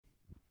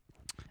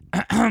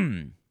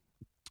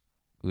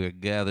We're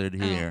gathered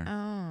here.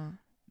 Oh.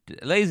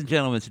 Ladies and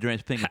gentlemen, it's the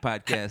Dreams Pink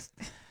Podcast,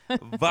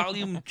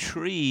 Volume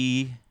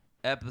 3,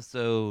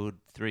 Episode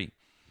 3.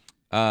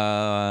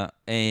 Last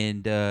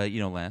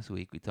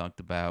week we talked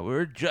about, we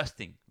were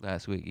adjusting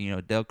last week.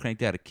 Del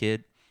cranked out a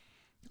kid.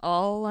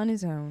 All on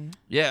his own.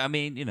 Yeah,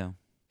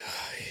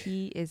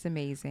 He is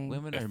amazing.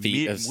 women A are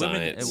feat of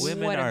science.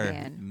 women What a are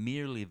man.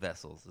 merely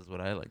vessels, is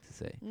what I like to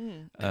say.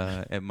 Mm.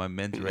 At my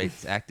men's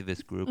rights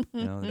activist group,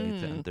 they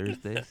meet on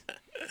Thursdays.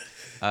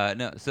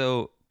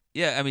 So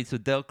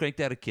Del cranked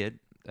out a kid.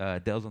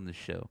 Del's on the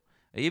show.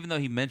 Even though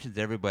he mentions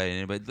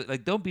everybody,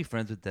 like, don't be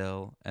friends with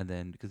Del, and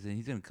then because then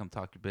he's gonna come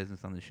talk your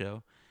business on the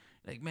show.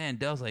 Like, man,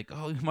 Del's like,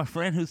 oh, my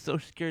friend whose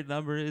social security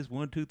number is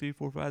 1, 2, 3,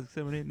 4, 5, 6,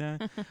 7, 8,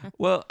 9.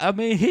 Well,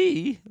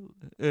 he,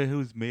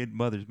 whose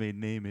mother's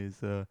maiden name is,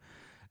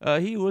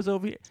 he was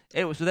over here.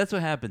 Anyway, so that's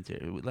what happens here.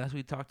 Last week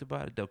we talked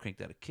about it. Del cranked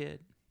out a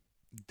kid.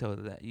 He told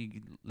her that you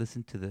can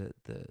listen to the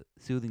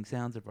soothing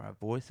sounds of our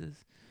voices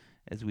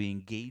as we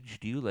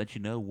engaged you, let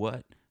you know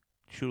what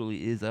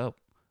truly is up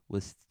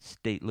with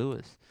St.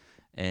 Louis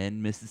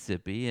and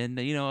Mississippi and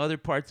other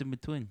parts in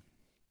between.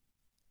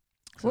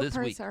 So What this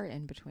parts week, are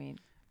in between?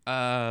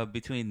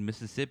 between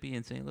Mississippi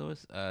and St.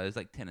 Louis, it's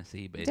like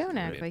Tennessee, basically. Don't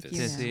act like you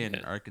Tennessee know.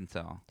 and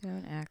Arkansas.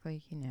 Don't act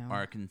like you know.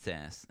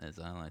 Arkansas, as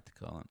I like to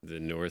call it. The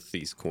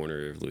northeast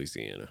corner of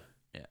Louisiana.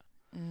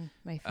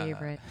 My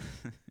favorite.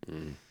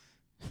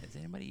 Is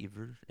anybody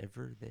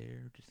ever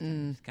there?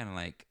 Just kind of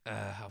like,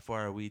 how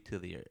far are we to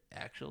the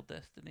actual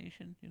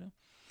destination?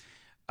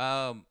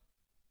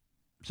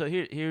 So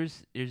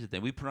here's the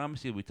thing. We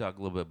promised you we talk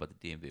a little bit about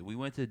the DMV. We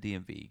went to the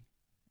DMV,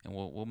 and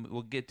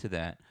we'll get to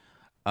that.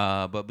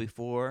 But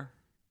before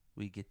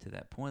we get to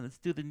that point, let's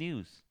do the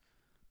news.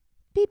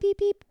 Beep, beep,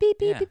 beep, beep,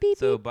 beep, Yeah. beep, beep.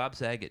 So Bob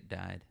Saget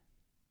died.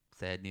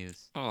 Sad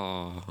news.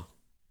 Oh,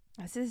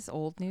 Is this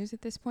old news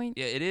at this point?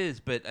 Yeah, it is.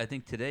 But I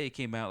think today it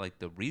came out like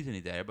the reason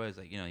he died. Everybody's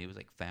like, he was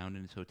like found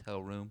in his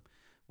hotel room,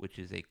 which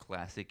is a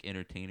classic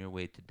entertainer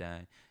way to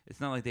die. It's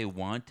not like they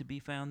want to be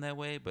found that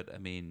way, but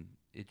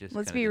it just.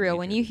 Let's kinda be the real. nature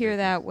When of you the hear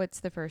that, business. what's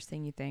the first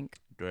thing you think?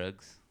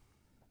 Drugs.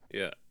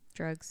 yeah.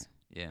 Drugs.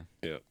 Yeah.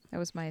 That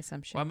was my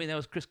assumption. Well, that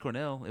was Chris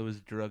Cornell. It was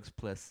drugs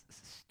plus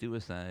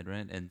suicide,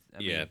 right? And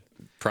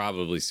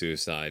Probably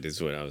suicide is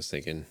what I was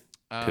thinking.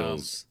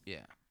 Pills.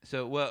 Yeah.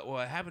 So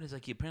what happened is,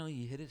 like, he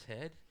hit his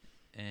head,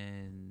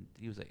 and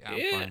he was like, I'm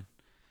Yeah. fine.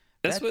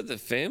 That's what the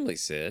family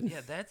said.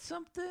 Yeah, that's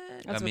something.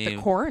 That's what the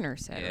coroner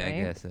said, yeah, right?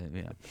 I guess.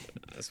 Yeah.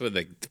 That's what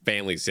the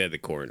family said. The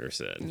coroner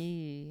said.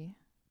 Yeah.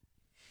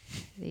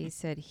 They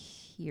said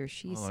he or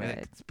she Oh,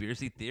 said.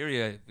 conspiracy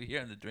theory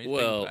here on the Drain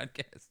Well-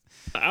 podcast.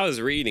 I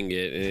was reading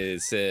it and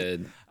it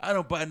said I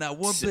don't buy not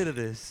one bit of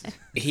this.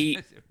 he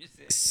That's what you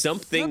said.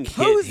 something hit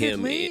him.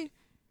 Supposedly.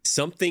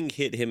 Something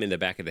hit him in the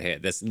back of the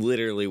head. That's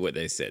literally what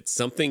they said.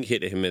 Something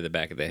hit him in the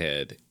back of the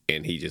head,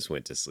 and he just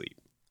went to sleep.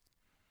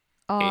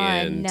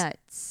 and-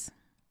 Nuts.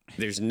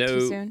 There's Too no.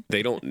 soon?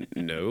 They don't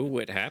know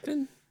what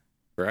happened,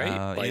 right?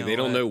 you know They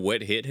don't what? know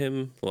what hit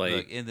him. Like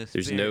Look, in the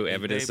there's spirit, no in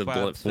evidence very of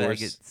blunt Bob force.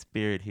 Saget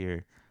spirit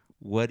here.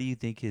 What do you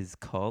think his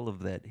call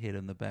of that hit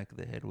on the back of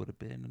the head would have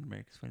been in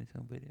America's Funniest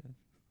Home Videos?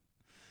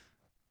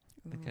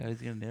 Like, how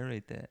he's gonna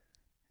narrate that?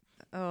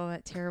 Oh,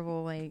 that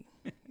terrible, like,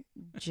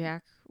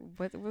 Jack.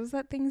 What was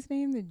that thing's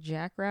name? The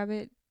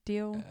Jackrabbit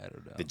deal? I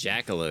don't know. The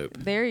jackalope.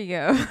 There you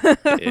go.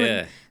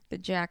 Yeah. The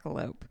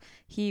jackalope.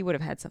 He would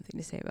have had something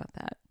to say about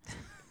that.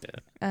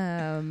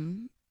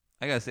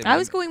 I gotta say, I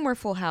was going more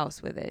Full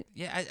House with it.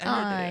 Yeah, I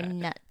heard that.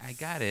 Nuts. I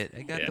got it.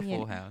 I got Yeah. the Yeah.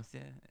 Full House.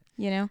 Yeah.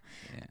 You know?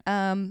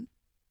 Yeah.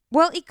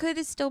 Well, it could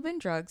have still been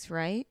drugs,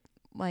 right?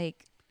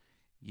 Like,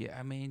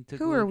 Yeah.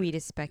 who are we to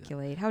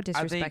speculate? How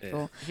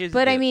disrespectful. Here's the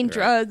But I deal. mean, Right.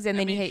 drugs, and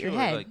then you hit your sure,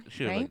 head, Like,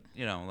 sure, right?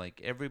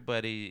 like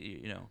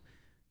everybody,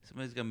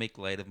 somebody's gonna make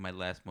light of my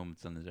last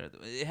moments on this earth.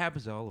 It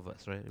happens to all of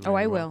us, right? Oh,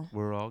 I We're all- will.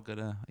 We're all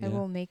gonna. I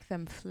will make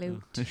them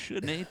float.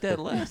 Shouldn't eat that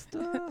last.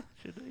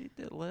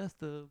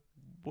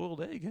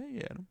 Boiled egg.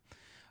 Hey,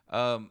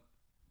 Adam.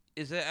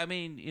 Is that?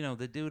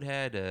 The dude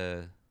had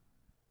a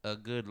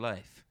good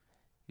life.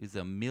 He's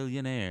a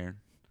millionaire.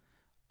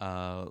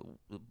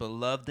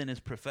 Beloved in his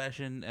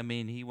profession.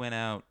 He went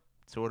out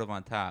sort of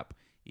on top,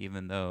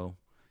 even though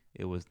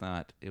it was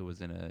not. It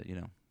was in a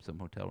some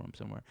hotel room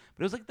somewhere.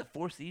 But it was like the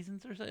Four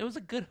Seasons or something. It was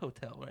a good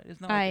hotel, right? It's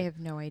not. I Like have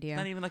no idea.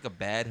 Not even like a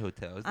bad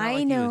hotel. It's not I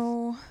like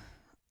know.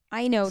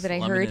 I know that I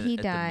slumming heard it he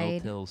at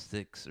died, The Motel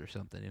 6 or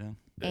something.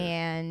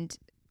 and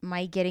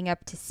my getting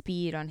up to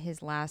speed on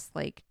his last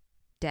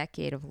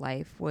decade of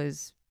life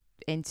was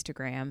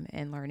Instagram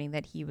and learning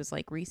that he was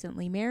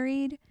recently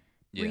married,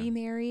 Yeah.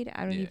 remarried.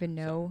 I don't Yeah, even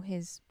know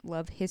his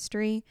love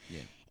history. Yeah.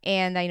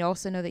 And I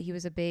also know that he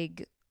was a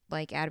big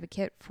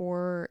advocate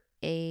for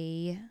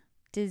a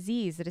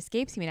disease that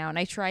escapes me now. And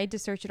I tried to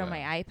search it on my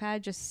iPad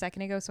just a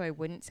second ago so I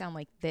wouldn't sound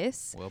like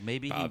this. Well,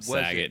 maybe Bob he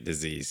wasn't. Saget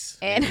disease.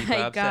 And Maybe I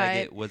Bob got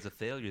Saget was a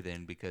failure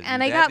then because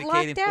and he I was got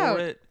advocating locked out.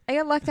 for it. I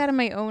got locked out of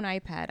my own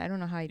iPad. I don't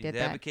know how I He's did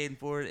that. advocating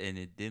for it, and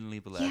it didn't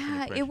leave a lasting Yeah,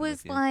 impression it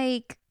was with you.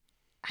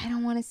 I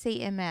don't want to say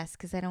MS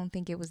because I don't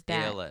think it was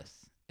that.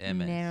 ALS,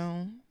 MS.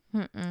 No.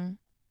 Mm-mm.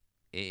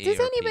 Does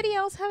anybody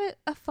else have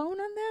a phone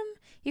on them?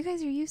 You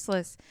guys are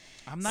useless.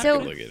 I'm not So-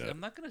 gonna Look it up. I'm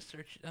not gonna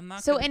search. I'm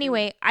not. So gonna do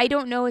anyway, it. I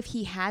don't know if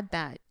he had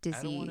that disease.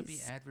 I don't want to be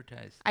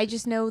advertised. I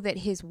just know that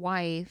his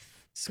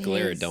wife.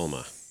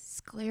 Scleroderma.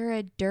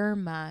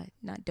 Scleroderma,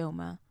 not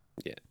doma.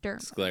 Yeah.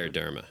 Derma.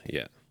 Scleroderma.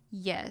 Yeah.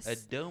 Yes. A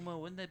doma,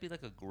 wouldn't that be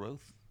like a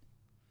growth?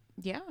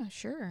 Yeah,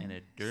 sure. And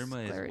a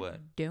derma is what?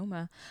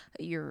 Sclerodoma,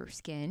 your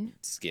skin.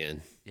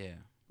 Skin. Yeah.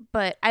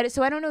 But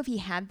so I don't know if he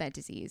had that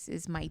disease.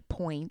 Is my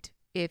point.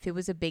 If it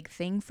was a big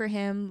thing for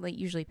him, like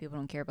usually people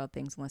don't care about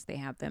things unless they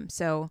have them.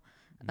 So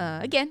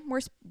again, more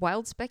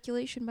wild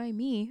speculation by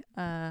me.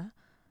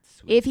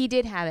 Sweet. If he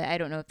did have it, I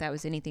don't know if that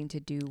was anything to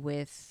do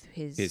with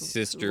his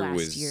sister last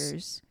was-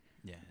 years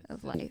Yeah.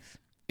 of life.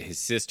 His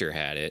sister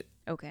had it,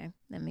 Okay,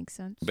 that makes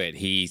sense. but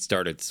he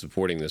started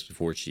supporting this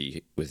before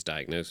she was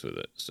diagnosed with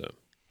it. So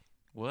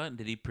What?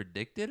 Did he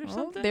predict it or Oh,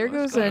 something? there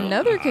What's goes going on?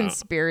 another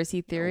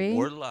conspiracy theory.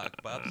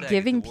 Warlock. Bob Saget's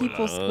Giving a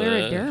people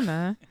warlock.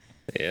 scleroderma.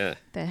 yeah.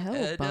 The hell,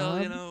 Dell,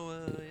 Bob?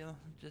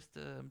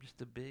 I'm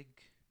just a big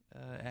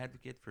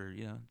advocate for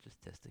just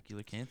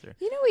testicular cancer.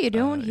 You know what you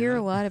don't you hear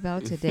know. a lot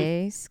about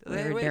today? Wait a second.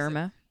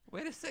 Scleroderma.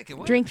 Wait a second.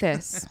 What? Drink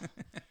this.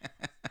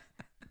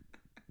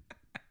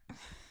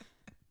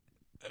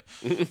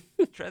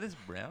 Try this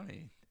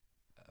brownie.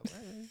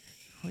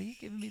 Why are you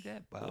giving me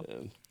that, Bob?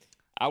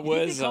 I You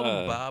was can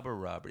call him Bob or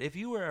Robert. If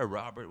you were a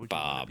Robert, would you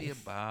want Bob. to be a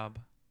Bob?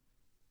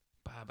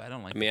 Bob, I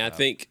don't like. I mean, I Bob.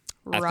 think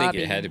it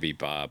Robbie. had to be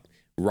Bob.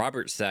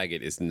 Robert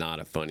Saget is not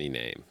a funny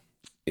name.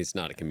 It's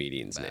not a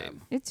comedian's Bob.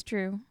 name. It's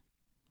true.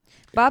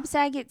 Bob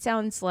Saget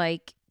sounds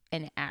like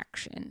an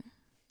action.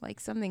 Like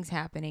something's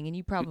happening and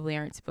you probably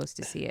aren't supposed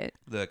to see it.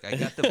 Look, I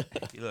got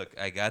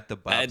the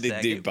Bob I had to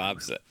Saget do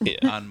Bob Saget.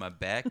 Yeah. on my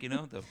back.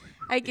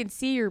 I can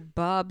see your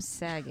Bob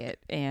Saget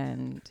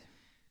and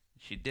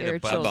She did There a are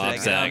Bob, children. Bob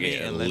Saget, on me,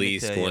 Saget and at let me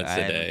least tell you, once I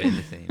a haven't day. been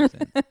the same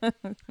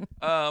since.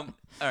 All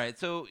right,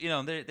 so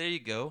there you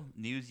go.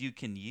 News you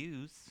can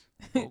use,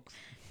 folks.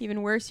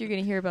 even worse, you're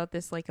going to hear about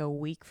this like a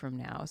week from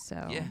now.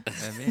 So Yeah,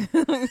 I mean,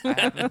 I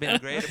haven't been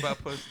great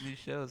about posting these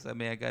shows. I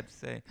mean, I got to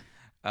say,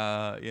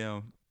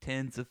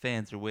 tens of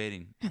fans are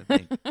waiting. I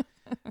think,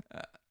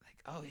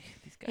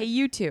 these guys, hey,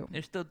 you too.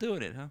 they're still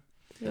doing it, huh?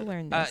 You'll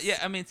learn this. Yeah,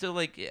 I mean, so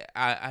like,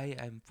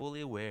 I'm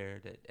fully aware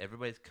that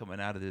everybody's coming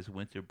out of this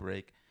winter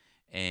break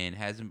and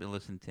hasn't been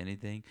listening to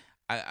anything.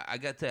 I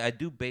got to, I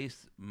do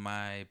base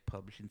my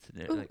publishing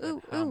scenario like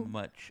on how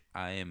much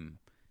I am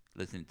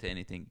listening to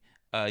anything.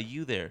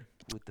 You there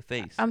with the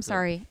face? I'm So-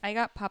 sorry. I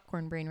got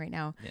popcorn brain right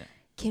now. Yeah.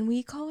 Can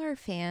we call our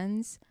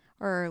fans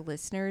or our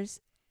listeners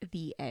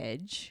the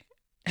Edge?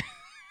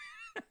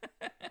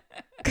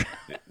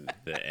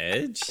 The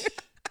Edge?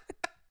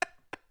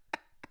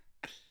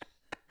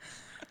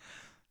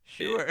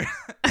 Sure.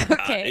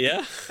 Okay.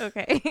 Yeah.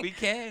 Okay. We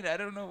can. I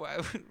don't know why.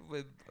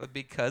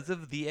 Because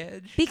of the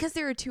Edge. Because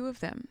there are two of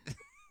them.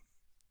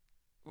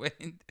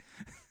 Wait.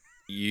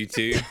 You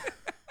too?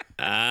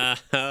 Oh.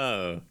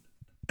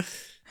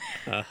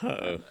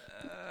 Oh.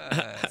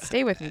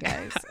 Stay with me,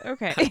 guys.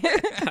 Okay.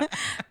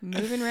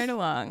 Moving right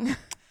along.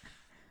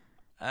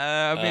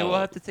 I mean, we'll Oh.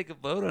 have to take a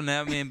vote on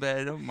that, man. But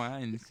I don't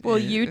mind. Well,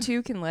 Yeah. you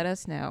two can let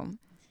us know.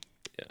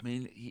 I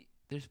mean,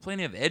 there's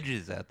plenty of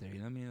edges out there. You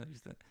know what I mean?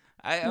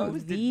 I No,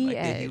 always the didn't like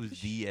that he was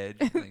Edge. the Edge.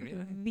 Like,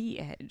 really? The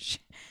Edge.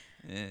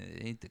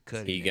 It ain't the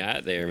cut. He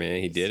got there,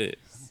 man. He did it.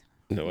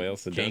 Nobody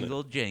else had done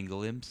it.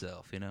 Jangle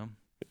himself.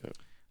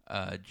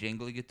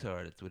 Jangly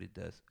guitar. That's what he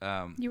does.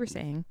 You were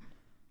saying.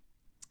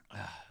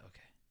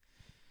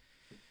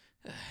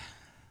 Okay.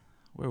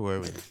 Where were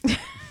we?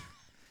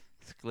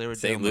 Scleroderma.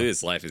 St.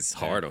 Louis life is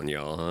hard on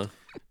y'all, huh?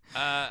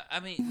 I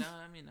mean, not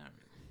really.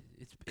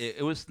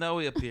 It was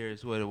snowy up here,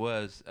 is what it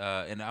was,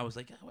 and I was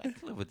like, I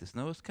can live with the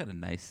snow. It's kind of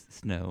nice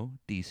snow,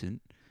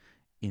 decent,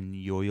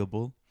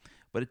 enjoyable.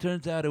 But it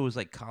turns out it was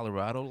like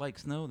Colorado-like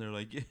snow. They're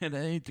like, yeah, that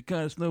ain't the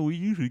kind of snow we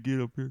usually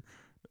get up here.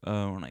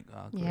 We're like,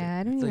 oh, great. Yeah,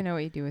 I don't It's even like, know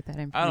what you do with that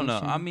information. I don't know.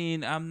 I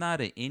mean, I'm not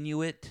an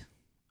Inuit,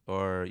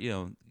 or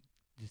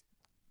just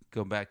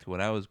go back to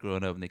when I was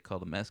growing up and they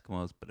called them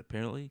Eskimos. But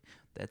apparently,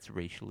 that's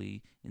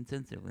racially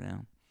insensitive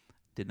now.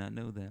 Did not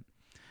know that.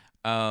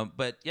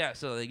 But yeah,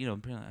 so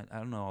apparently I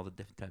don't know all the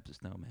different types of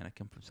snow, man. I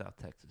come from South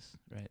Texas,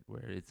 right,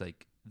 where it's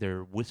like there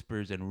are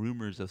whispers and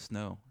rumors of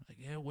snow. Like,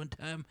 yeah, one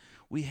time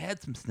we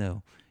had some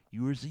snow.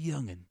 You was a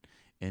youngin',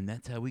 and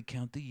that's how we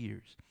count the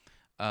years.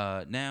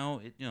 Now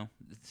it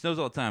snows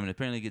all the time, and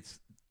apparently it gets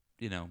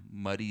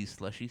muddy,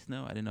 slushy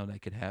snow. I didn't know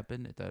that could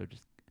happen. I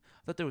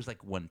thought there was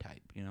like one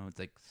type. It's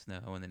like snow,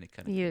 and then it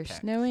kind of Either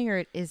snowing or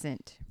it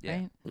isn't, Yeah.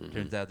 right? Mhm.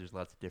 Turns out there's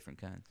lots of different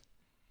kinds.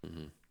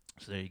 Mhm.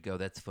 So there you go.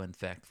 That's a fun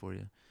fact for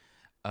you.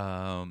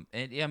 And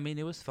yeah, I mean,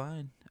 it was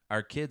fine.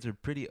 Our kids are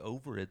pretty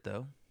over it,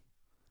 though.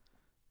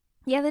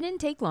 Yeah, that didn't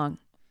take long.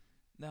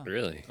 No.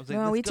 Really? I was like,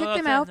 Well, "Let's we go took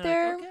them outside," out and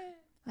they're there. like, "Okay."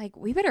 Like,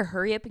 we better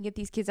hurry up and get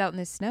these kids out in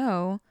the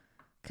snow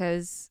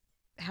because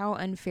how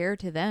unfair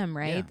to them,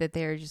 right? Yeah. That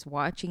they're just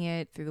watching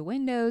it through the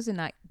windows and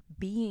not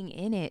being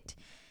in it.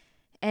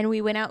 And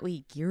we went out,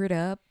 we geared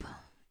up.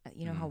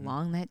 You know how Mhm.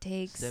 long that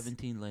takes?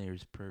 17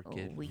 layers per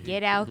kid. We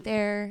get out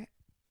there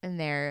and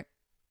they're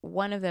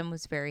one of them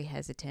was very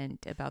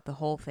hesitant about the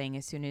whole thing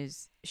as soon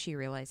as she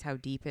realized how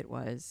deep it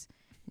was.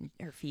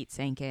 Her feet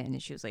sank in,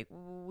 and she was like,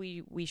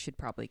 we should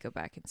probably go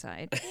back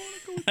inside.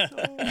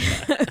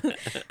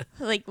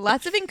 Like,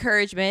 lots of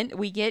encouragement.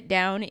 We get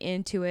down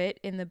into it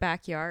in the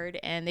backyard,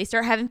 and they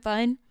start having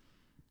fun.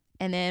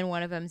 And then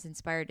one of them's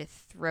inspired to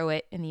throw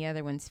it in the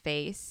other one's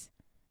face,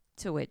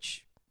 to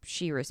which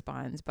she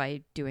responds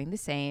by doing the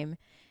same.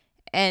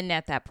 And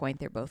at that point,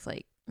 they're both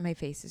like, my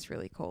face is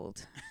really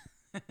cold.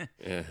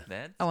 Yeah.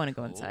 I want to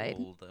go inside.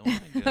 I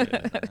wanna go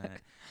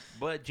inside.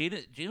 But Gina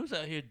was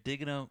out here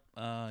digging out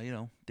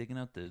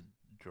the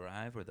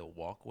drive or the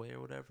walkway or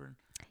whatever.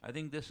 I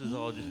think this was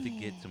all just to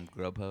get some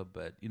Grubhub,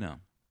 but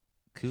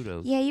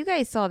kudos. Yeah, you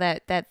guys saw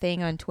that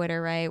thing on Twitter,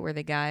 right? Where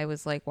the guy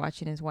was like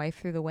watching his wife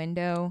through the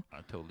window.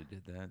 I totally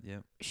did that.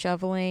 Yep.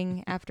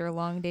 Shoveling after a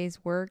long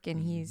day's work,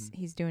 and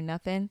he's doing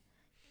nothing.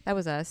 That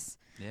was us.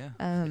 Yeah.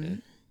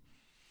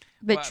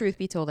 But Well, truth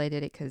be told, I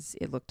did it because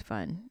it looked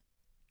fun.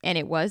 And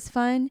it was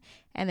fun.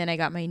 And then I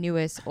got my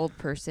newest old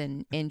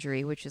person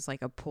injury, which is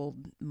like a pulled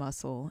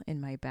muscle in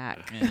my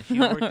back. Yeah, she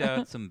worked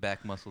out some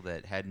back muscle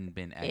that hadn't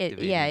been activated.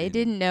 It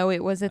didn't know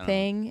it was a I don't know,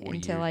 thing 40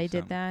 until years I or did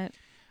something.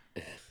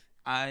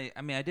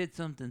 that. I did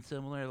something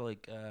similar.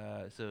 Like,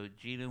 so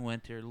Gina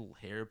went to her little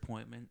hair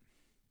appointment.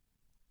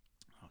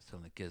 I was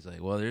telling the kids,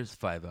 like, well, there's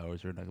 5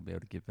 hours. We're not gonna be able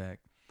to get back.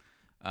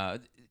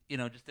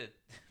 Just to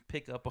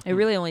pick up on. It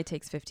really only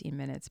takes 15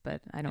 minutes,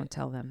 but I don't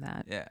tell them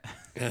that. Yeah.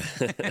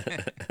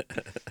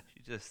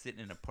 She's just sitting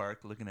in a park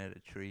looking at a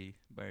tree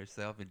by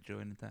herself,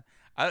 enjoying the time.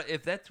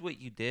 If that's what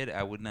you did,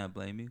 I would not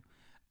blame you.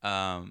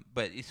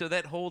 But so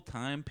that whole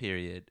time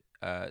period,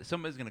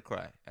 somebody's going to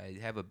cry. I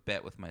have a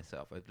bet with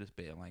myself. I've just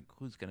been like,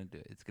 who's going to do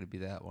it? It's going to be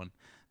that one.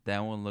 That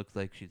one looks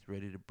like she's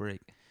ready to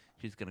break.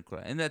 She's going to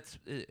cry. And that's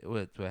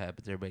what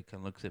happens. Everybody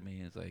kind of looks at me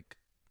and is like,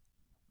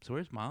 so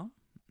where's mom?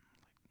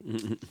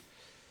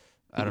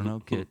 I don't know,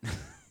 kid.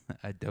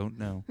 I don't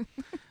know.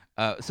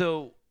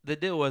 So the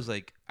deal was,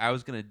 like, I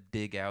was going to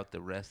dig out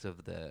the rest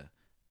of the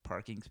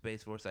parking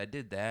space for us. I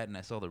did that, and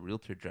I saw the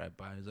realtor drive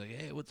by. I was like,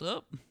 hey, what's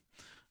up?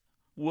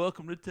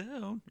 Welcome to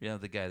town. Yeah,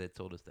 the guy that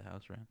sold us the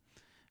house, right?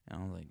 And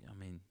I was like,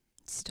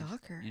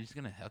 Stalker. you just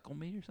going to heckle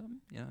me or something?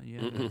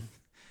 Yeah.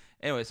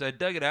 Anyway, so I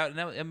dug it out,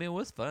 and it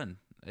was fun.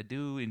 I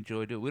do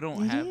enjoy it. We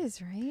don't have... It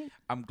is, right?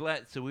 I'm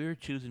glad. So we were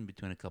choosing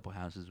between a couple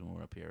houses when we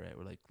were up here, right?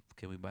 We're like,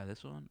 can we buy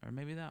this one or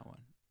maybe that one?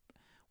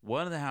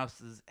 One of the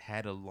houses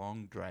had a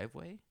long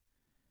driveway,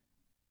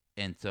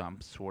 and so I'm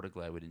sort of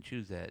glad we didn't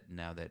choose that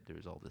now that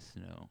there's all this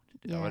snow.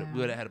 Yeah. We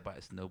would have had to buy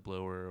a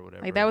snowblower or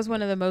whatever. Like, that was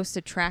one of the most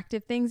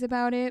attractive things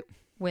about it,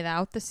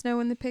 without the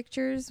snow in the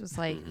pictures, was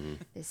like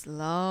this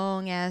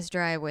long ass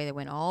driveway that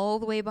went all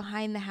the way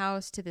behind the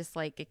house to this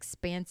like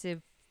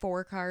expansive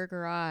 4-car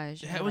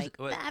garage. That And was- like,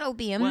 what- that'll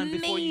be Well, and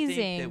before you think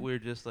that amazing we're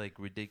just like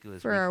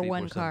ridiculous for rich our people or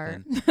one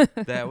car.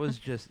 something, that was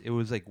just, it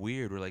was like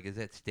weird. We're like, is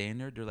that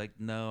standard? They're like,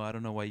 no, I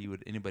don't know why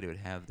anybody would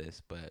have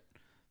this, but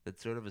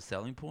that's sort of a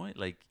selling point.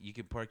 Like, you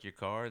can park your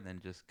car and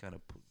then just kind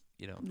of,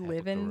 have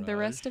Live a in the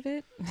rest garage. of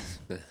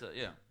it. So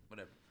yeah,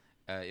 whatever.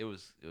 It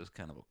was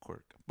kind of a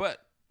quirk, but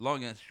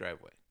long ass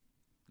driveway,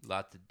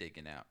 lots of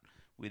digging out.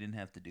 We didn't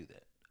have to do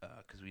that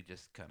because we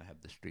just kind of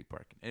have the street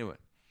parking. Anyway,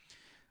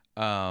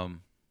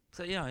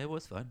 so yeah, it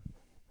was fun,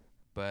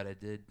 but I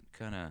did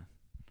kind of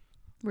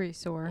Were you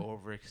sore?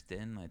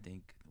 overextend. I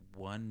think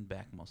one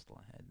back muscle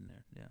I had in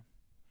there.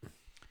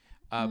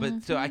 Yeah.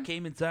 But so I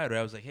came inside. Right?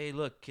 I was like, "Hey,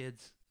 look,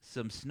 kids,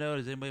 some snow.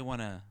 Does anybody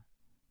want to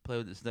play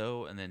with the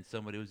snow?" And then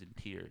somebody was in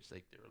tears.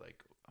 Like, they were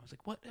like, "I was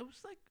like, what? It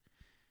was like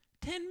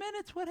 10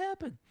 minutes. What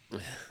happened?"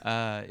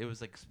 It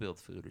was like spilled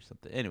food or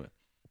something. Anyway,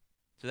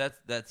 so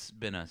that's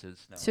been us.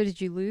 It's snow. So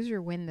did you lose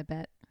or win the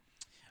bet?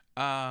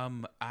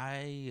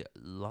 I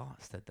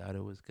lost. I thought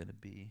it was gonna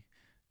be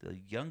the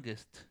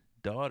youngest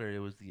daughter. It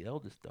was the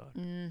eldest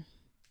daughter.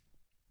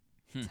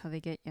 That's how they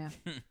get you.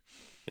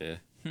 Yeah.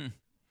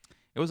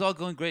 It was all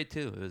going great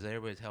too. It was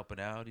everybody's helping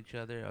out each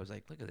other. I was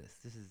like, look at this.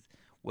 This is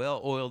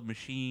well-oiled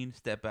machine.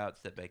 Step out,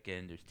 step back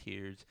in. There's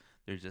tears.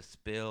 There's a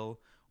spill.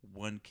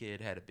 One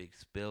kid had a big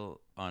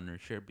spill on her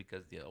shirt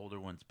because the older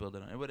one spilled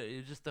it on. It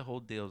was just the whole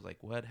deal. Was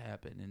like, what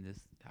happened in this?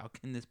 How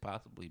can this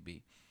possibly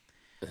be?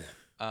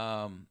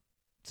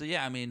 So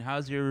yeah, I mean,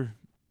 how's your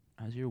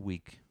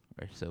week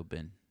or so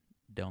been,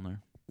 Delner?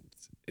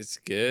 It's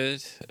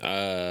good.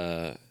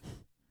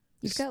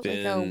 You've it's got like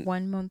a been-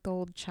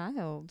 1-month-old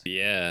child.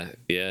 Yeah.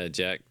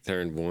 Jack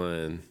turned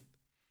 1.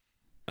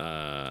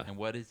 And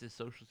what is his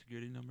social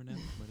security number now?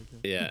 What is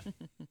it? Yeah.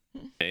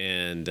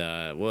 And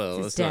well,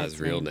 It's that's his not his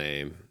dad's real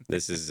name. name.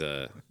 This is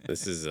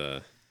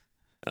a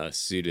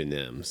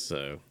pseudonym,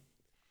 so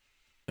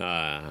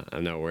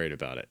I'm not worried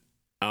about it.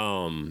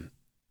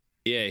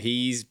 Yeah,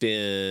 he's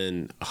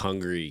been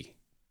hungry.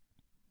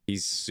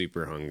 He's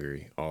super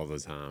hungry all the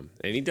time,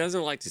 and he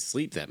doesn't like to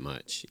sleep that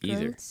much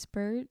either. Growth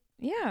spurt.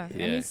 Yeah. I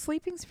Yeah. mean,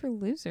 sleeping's for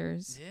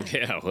losers.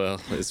 Yeah, well,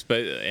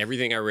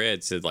 everything I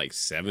read said like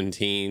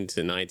 17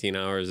 to 19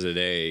 hours a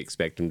day.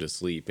 Expect him to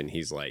sleep, and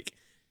he's like,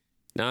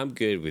 "No, I'm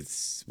good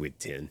with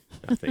 10.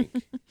 I think."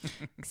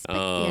 Expect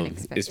the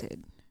it's-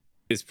 unexpected.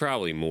 it's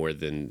probably more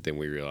than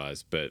we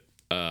realize, but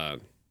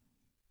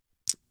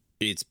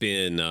it's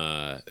been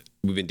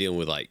we've been dealing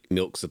with like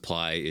milk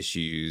supply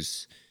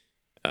issues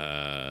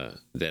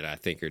that I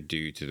think are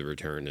due to the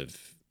return of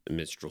a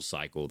menstrual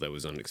cycle that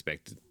was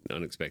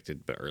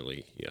unexpected but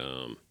early.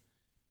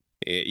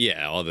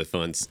 Yeah, all the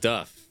fun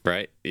stuff,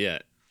 right? Yeah.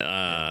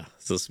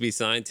 Supposed to be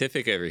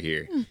scientific over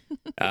here.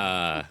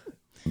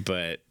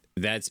 But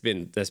that's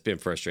been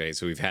frustrating.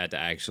 So we had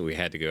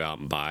to go out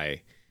and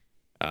buy.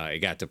 It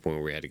got to the point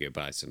where we had to go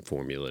buy some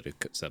formula to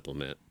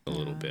supplement a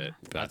little bit.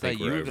 But I think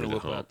thought you we're were over going to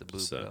the whip out hump. the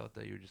boob. So. I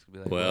thought you were just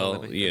going to be like, Well,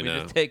 let me you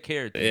know. just take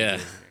care of things. Yeah.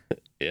 over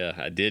here.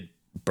 Yeah, I did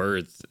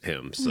birth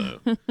him, so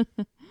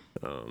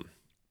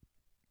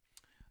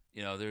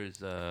You know,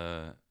 there's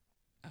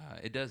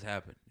it does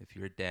happen if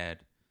you're a dad,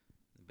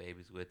 the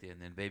baby's with you,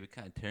 and then baby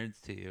kind of turns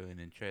to you and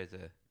then tries to.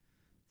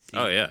 See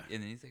Oh, yeah.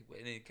 And then he's like,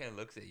 and then he kind of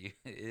looks at you.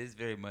 It is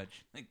very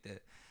much like the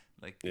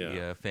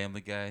Yeah.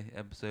 Family Guy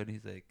episode.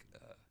 He's like,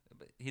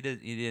 but he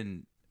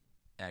didn't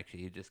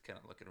actually. He just kind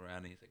of looking around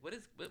and he's like, what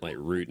like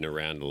rooting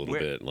around a little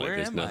bit, like where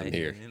there's am I nothing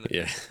here. And he looks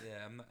Yeah.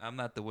 like, I'm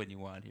not the one you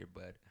want here,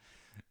 bud.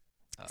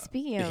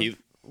 Speaking of He-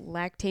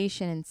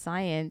 lactation and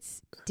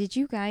science, did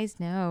you guys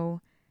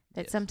know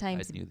that Yes, I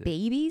sometimes knew this.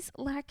 babies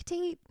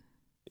lactate?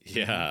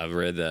 Yeah, I've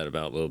read that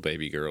about little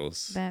baby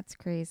girls. That's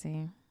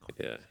crazy.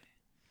 Yeah.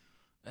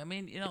 I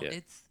mean, you know, Yeah.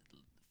 it's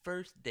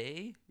first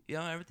day. You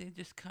know, everything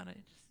just kind of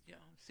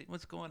see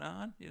what's going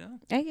on. You know,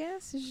 I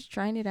guess just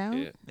trying it out.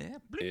 Yeah. yeah,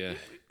 bleep, Yeah. bleep,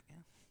 bleep, yeah.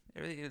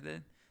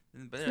 Everything.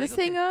 But Is they're this like,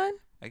 thing okay, on?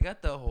 I got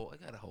a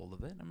hold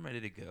of it. I'm ready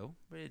to go.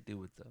 Ready to do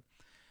what's up.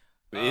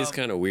 It is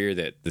kind of weird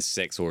that the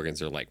sex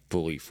organs are like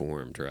fully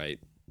formed, right?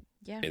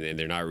 Yeah. And then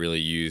they're not really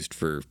used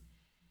for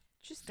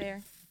Just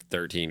there.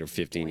 13 or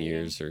 15 Waiting.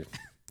 years or,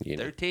 you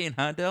know. 13,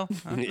 huh, Del?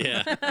 Huh?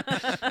 Yeah.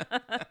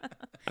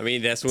 I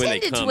mean, that's when 10 they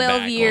to come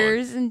 12 back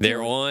years on. until-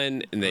 They're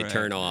on and they Right,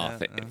 turn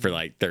off yeah, for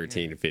like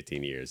 13 to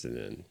 15 years and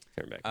then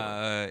turn back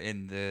on.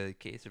 In the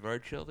case of our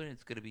children,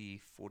 it's gonna be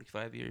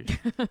 45 years.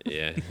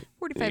 Yeah.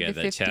 45 You to got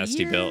that 50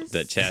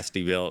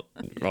 chastity years. belt,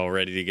 all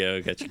ready to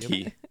go. Got your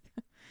key.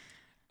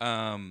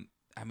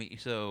 I mean,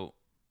 so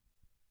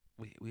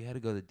we had to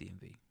go to the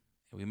DMV.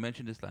 And we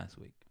mentioned this last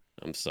week.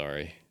 I'm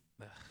sorry.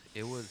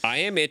 It was. I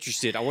am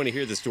interested. I want to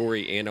hear the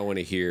story and I want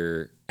to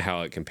hear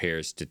how it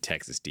compares to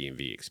Texas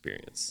DMV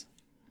experience.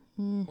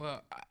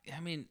 Well, I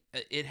mean,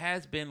 it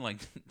has been like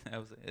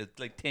it's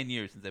like 10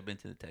 years since I've been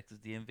to the Texas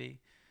DMV.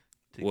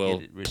 to Well,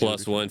 get it renewed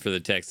plus or one for the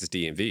Texas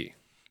DMV.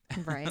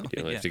 Right. You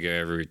only Yeah. have to go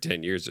every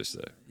 10 years or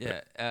so.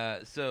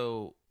 Yeah.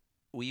 So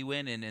we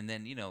went in, and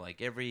then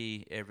like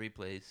every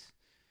place,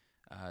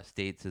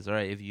 state says, all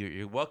right, if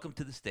you're welcome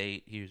to the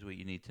state, here's what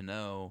you need to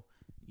know.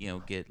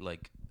 Get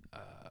like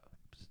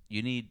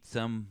you need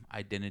some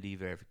identity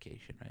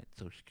verification, right?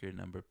 Social security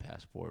number,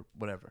 passport,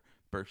 whatever,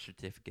 birth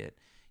certificate.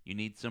 You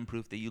need some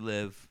proof that you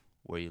live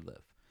where you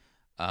live.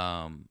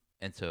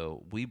 And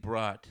so we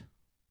brought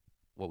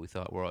what we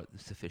thought were all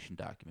sufficient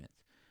documents.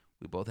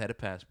 We both had a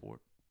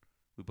passport.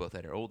 We both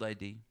had our old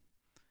ID.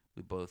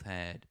 We both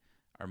had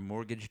our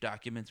mortgage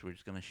documents. We're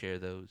just going to share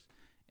those.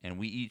 And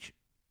we each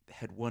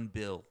had one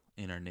bill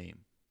in our name.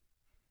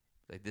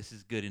 Like, this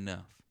is good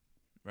enough,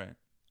 right?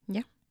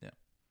 Yeah. Yeah.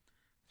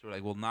 So we're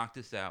like, we'll knock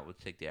this out. We'll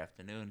take the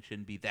afternoon. It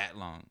shouldn't be that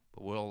long,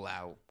 but we'll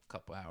allow a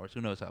couple hours.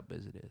 Who knows how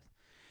busy it is.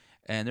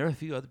 And there are a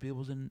few other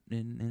people in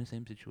the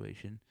same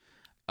situation.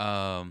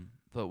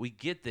 But we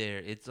get there.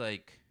 It's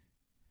like,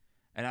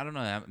 and I don't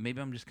know, maybe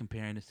I'm just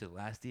comparing this to the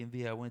last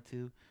DMV I went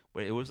to,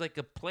 where it was like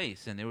a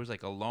place, and there was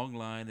like a long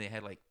line. They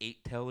had like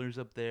 8 tellers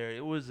up there.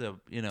 It was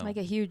Like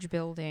a huge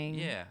building.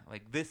 yeah,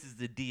 like this is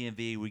the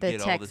DMV. We The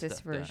get all Texas this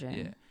stuff version.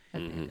 done. Yeah.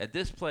 Okay. Mhm. At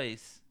this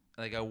place,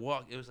 like I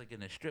walk, it was like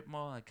in a strip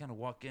mall. I kind of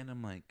walk in.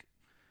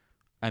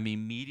 I'm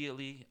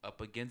immediately up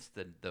against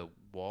the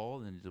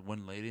wall, and there's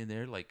one lady in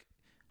there, like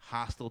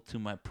hostile to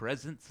my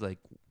presence. Like,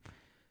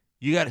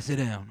 you got to sit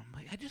down. I'm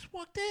like, I just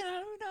walked in. I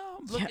don't know.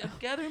 I'm, looking, I'm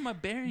gathering my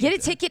bearings. Get a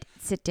ticket.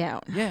 Sit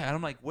down. Yeah, and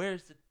I'm like,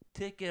 where's the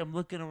ticket? I'm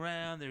looking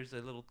around. There's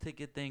a little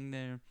ticket thing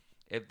there.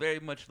 It very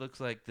much looks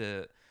like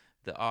the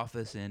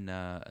office in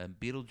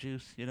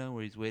Beetlejuice,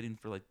 where he's waiting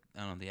for like,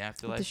 I don't know, the afterlife.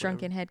 The whatever.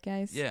 shrunken head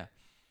guys. Yeah,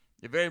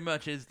 it very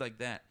much is like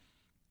that.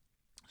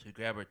 So we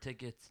grab our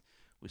tickets.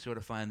 We sort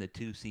of find the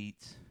 2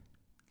 seats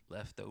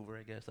left over,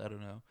 I guess. I don't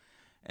know.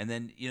 And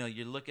then,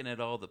 you're looking at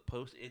all the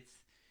posts. It's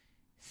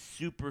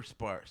super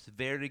sparse.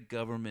 Very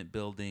government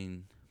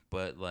building,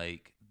 but,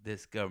 like,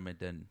 this government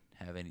doesn't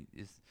have any.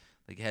 It's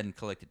like it hadn't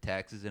collected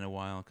taxes in a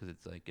while because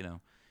it's like,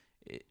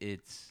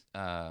 it's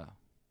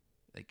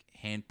like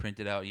hand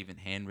printed out, even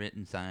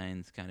handwritten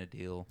signs kind of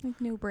deal. Like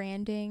no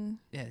branding.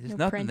 Yeah, there's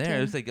No nothing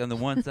there. It's printing. like on the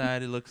one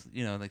side, it looks,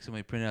 like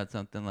somebody printed out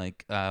something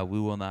like, we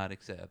will not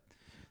accept.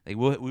 Like,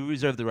 we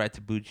reserve the right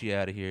to boot you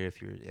out of here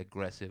if you're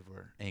aggressive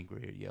or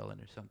angry or yelling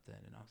or something.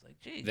 And I was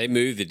like, geez. They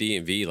move the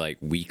DMV like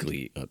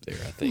weekly up there,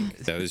 I think.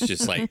 So it's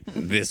just like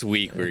this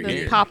week we're The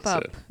here.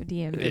 pop-up So,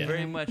 DMV. They Yeah.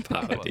 very much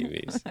pop pop-up up.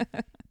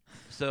 DMVs.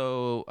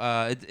 So,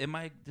 am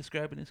I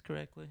describing this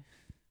correctly?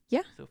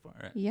 Yeah. So far,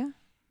 right? Yeah.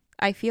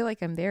 I feel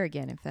like I'm there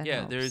again if that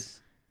Yeah, helps. there's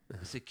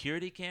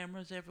security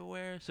cameras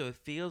everywhere, so it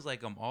feels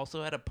like I'm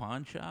also at a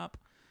pawn shop.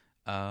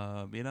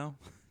 You know,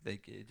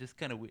 like it just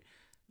kind of weird.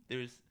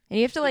 There's And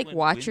you have to still like in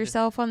watch window-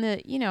 yourself on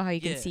the, you know how you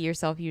can Yeah. see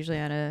yourself usually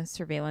on a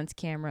surveillance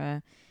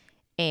camera,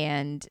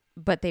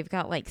 but they've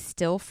got like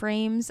still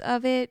frames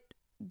of it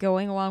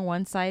going along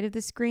one side of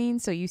the screen,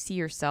 so you see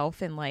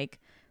yourself in like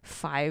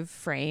 5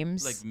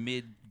 frames. like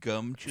mid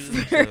gum chew,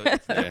 so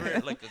it's never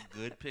like a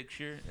good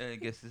picture. I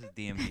guess this is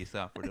DMV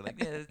software. They're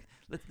like, yeah,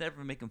 let's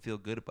never make them feel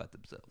good about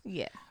themselves.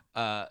 yeah.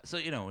 So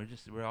you know,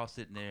 we're all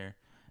sitting there,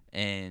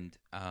 and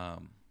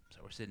so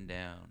we're sitting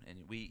down, and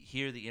we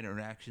hear the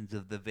interactions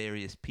of the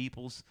various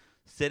peoples,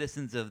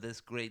 citizens of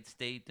this great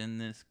state and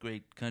this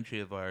great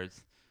country of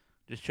ours,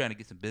 just trying to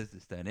get some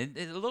business done. And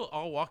a little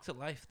all walks of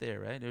life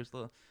there, right? There's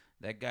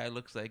that guy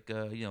looks like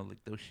you know,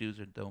 like those shoes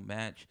don't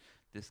match.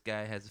 This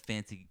guy has a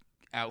fancy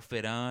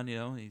outfit on, you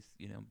know, he's,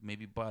 you know,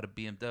 maybe bought a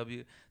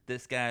BMW.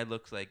 This guy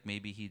looks like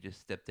maybe he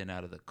just stepped in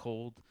out of the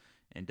cold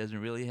and doesn't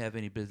really have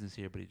any business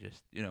here, but he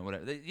just, you know,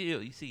 whatever. You know,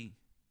 you see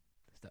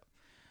stuff.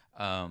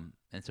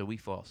 And so we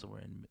fall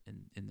somewhere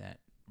in that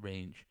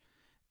range.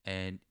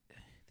 And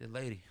the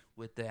lady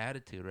with the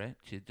attitude, right?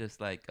 She's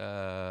just like,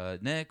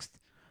 next,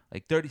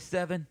 like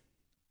 37.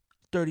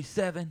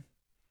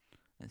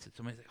 And so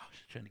somebody's like, oh,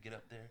 she's trying to get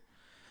up there.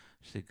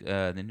 She's like,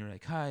 then you're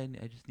like, hi,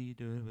 I just need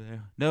to do it over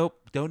there.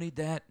 Nope, don't need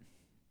that.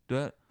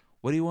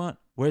 What do you want?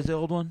 Where's the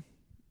old one?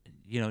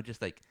 You know,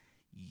 just like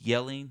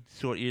yelling.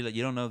 You're like,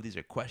 you don't know if these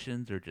are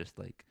questions or just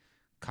like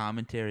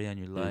commentary on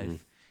your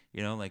life.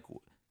 You know, like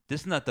this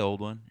is not the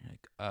old one. You're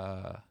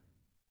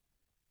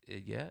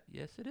like, yeah,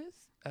 yes, it is.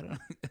 I don't,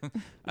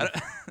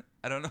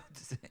 I don't know what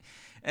to say.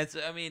 And so,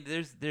 I mean,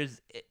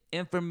 there's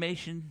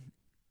information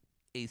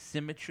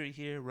asymmetry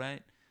here,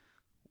 right?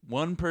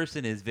 One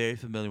person is very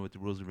familiar with the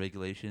rules and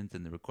regulations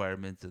and the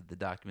requirements of the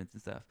documents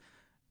and stuff,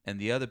 and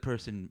the other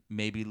person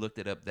maybe looked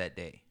it up that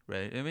day,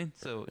 right? I mean,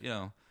 so, you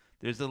know,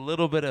 there's a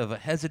little bit of a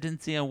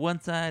hesitancy on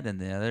one side, and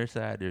the other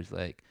side, there's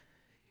like,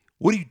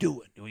 what are you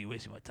doing? Are you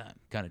wasting my time?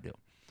 Kind of deal.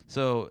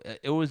 So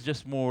it was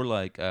just more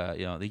like,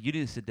 you know, you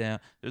need to sit down.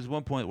 There's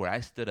one point where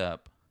I stood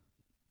up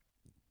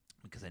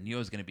because I knew I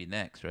was going to be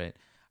next, right?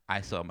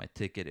 I saw my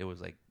ticket. It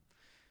was like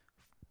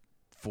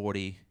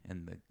 40,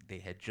 and they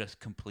had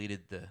just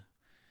completed the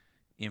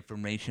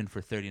information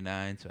for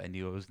 39, so I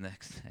knew I was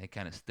next. I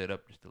kind of stood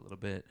up just a little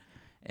bit,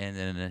 and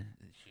then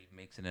she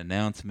makes an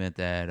announcement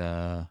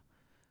that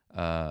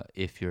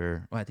if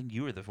you're, well, I think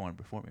you were the one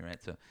before me,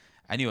 right? So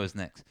I knew I was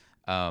next.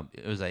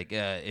 It was like,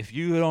 if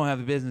you don't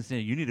have a business in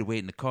it, you need to wait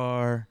in the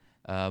car.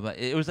 But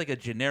it was like a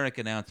generic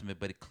announcement,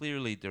 but it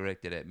clearly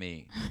directed at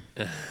me.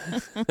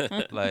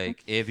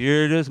 Like, if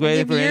you're just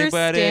waiting for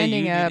anybody,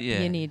 standing up,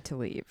 yeah. you need to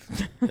leave.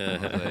 I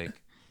was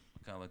like,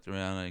 kind of looked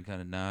around and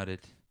kind of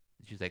nodded.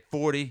 She's like,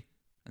 40.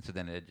 And so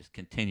then I just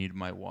continued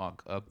my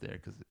walk up there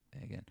because,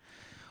 again,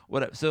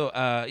 whatever. So,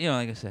 you know,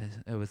 like I said,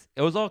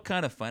 it was all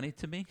kind of funny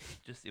to me.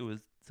 Just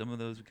some of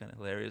those were kind of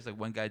hilarious. Like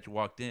one guy just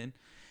walked in,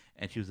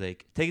 and she was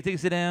like, take a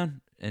sit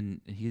down.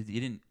 And he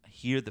didn't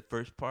hear the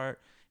first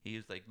part. He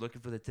was like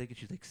looking for the ticket.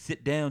 She's like,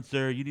 sit down,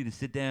 sir. You need to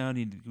sit down.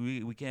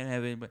 We can't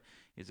have anybody.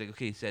 He's like,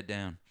 okay, he sat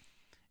down.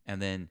 And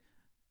then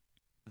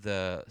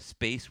the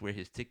space where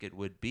his ticket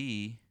would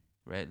be,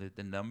 right,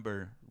 the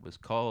number was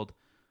called.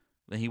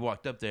 Then he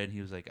walked up there and he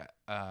was like,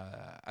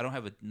 I don't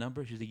have a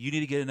number. She's like, you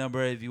need to get a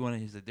number if you want to.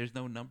 He's like, there's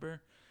no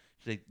number.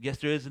 She's like, yes,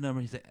 there is a number.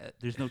 He's like,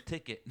 there's no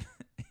ticket.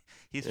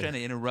 He's trying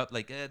to interrupt,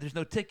 like, there's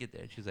no ticket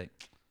there. She's like,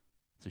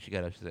 so she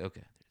got up. She's like,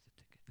 okay, there's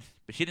a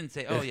ticket. But she didn't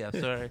say, oh, yeah,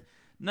 sorry.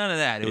 None of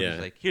that. It was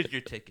just like, here's your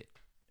ticket.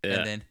 Yeah.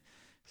 And then,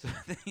 so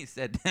then he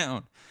sat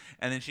down.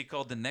 And then she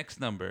called the next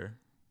number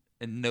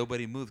and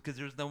nobody moved because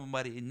there was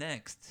nobody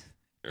next.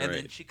 And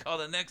then she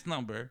called the next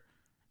number.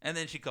 And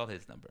then she called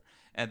his number.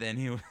 And then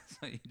he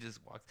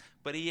just walked.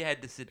 But he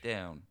had to sit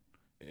down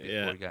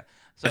before he got.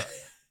 So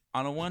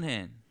on the one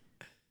hand,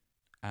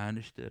 I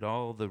understood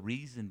all the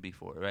reason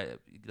before, right?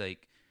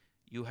 Like,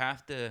 you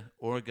have to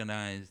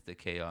organize the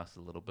chaos a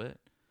little bit,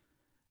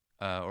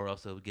 or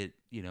else it'll get,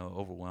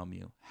 overwhelm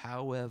you.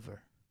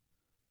 However,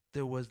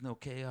 there was no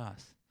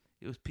chaos.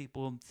 It was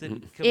people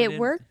sitting. It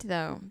worked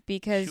though,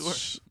 because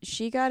Sure.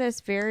 she got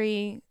us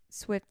very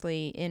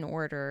swiftly in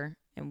order,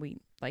 and we,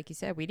 like you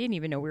said, we didn't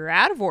even know we were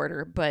out of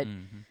order, but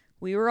Mhm.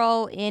 we were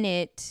all in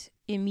it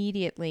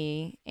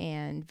immediately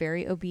and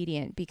very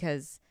obedient,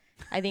 because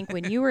I think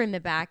when you were in the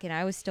back and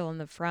I was still in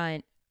the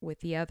front with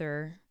the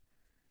other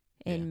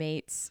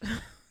inmates,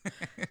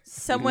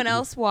 someone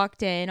else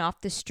walked in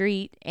off the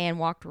street and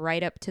walked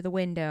right up to the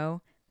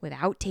window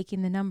without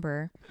taking the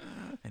number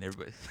And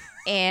everybody's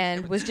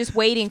and was just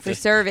waiting for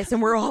service,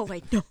 and we're all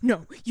like,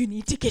 no, you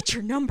need to get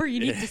your number, you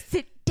need to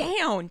sit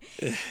down,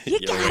 you You're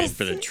gotta waiting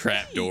for the sit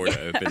trap door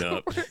to open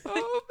up.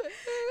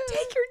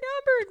 take your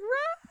number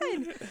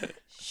and run.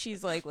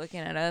 She's like looking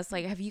at us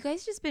like, have you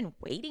guys just been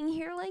waiting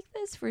here like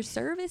this for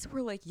service?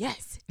 We're like,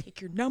 yes,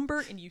 take your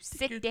number and you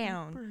sit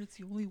down. It's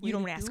the only way You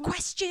don't to ask do it.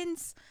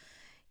 questions.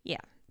 Yeah,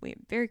 we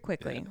very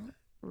quickly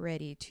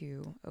ready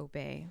to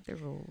obey the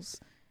rules.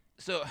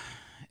 So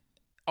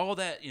all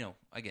that,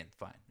 again,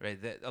 fine,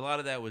 right? That a lot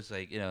of that was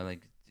like,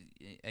 like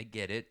I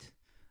get it.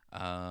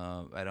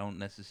 I don't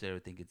necessarily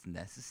think it's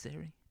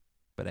necessary,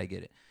 but I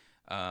get it.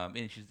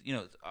 And she's,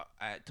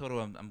 I told her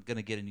I'm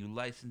gonna get a new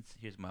license.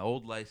 Here's my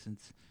old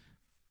license.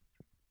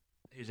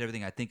 Here's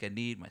everything I think I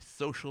need: my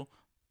social,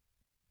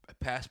 my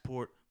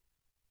passport,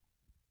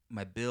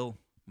 my bill,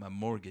 my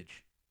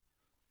mortgage.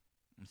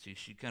 And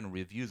she kind of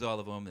reviews all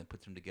of them and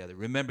puts them together.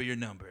 Remember your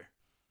number.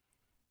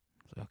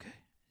 So, okay,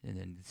 and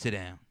then sit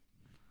down.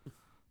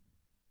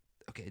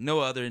 Okay, no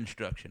other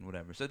instruction,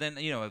 whatever. So then,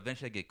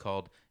 eventually I get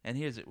called, and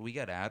we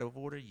got out of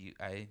order. You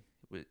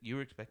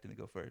were expecting to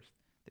go first.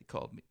 They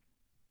called me,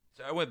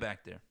 so I went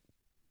back there,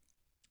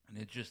 and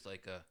it's just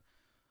like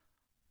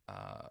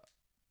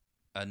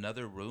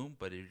another room,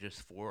 but it's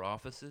just 4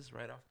 offices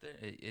right off there.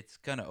 It's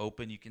kind of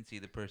open. You can see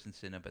the person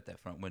sitting up at that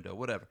front window,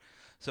 whatever.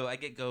 So I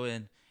get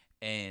going,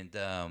 and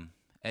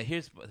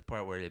here's the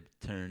part where it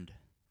turned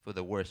for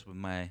the worse with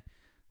my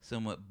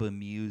somewhat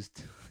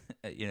bemused,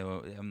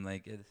 I'm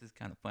like, this is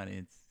kind of funny.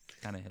 It's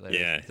kind of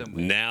hilarious. Yeah.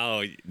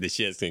 Now the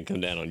shit's gonna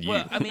come down on you.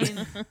 Well, I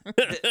mean,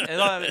 a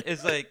lot of it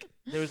is like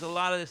there was a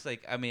lot of this.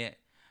 Like, I mean,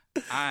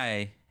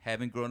 I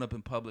having grown up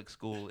in public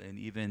school and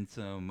even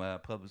some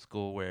public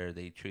school where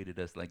they treated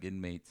us like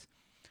inmates,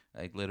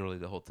 like literally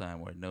the whole time,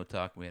 where no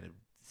talking. We had to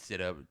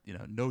sit up,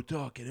 no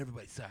talking.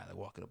 Everybody's silent,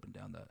 walking up and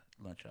down the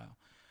lunch aisle.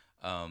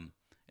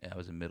 And I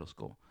was in middle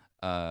school.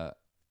 I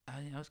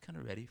was kind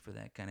of ready for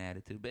that kind of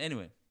attitude. But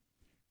anyway.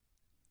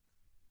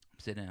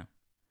 Sit down,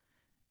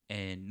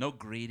 and no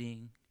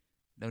greeting,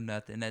 no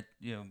nothing. That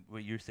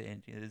what you're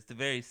saying, it's the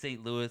very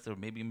St. Louis or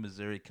maybe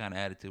Missouri kind of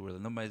attitude where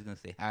nobody's gonna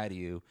say hi to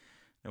you,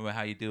 no matter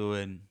how you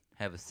doing,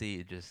 have a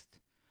seat.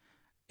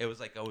 It was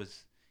like I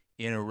was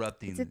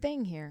interrupting. It's a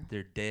thing here.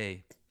 Their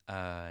day,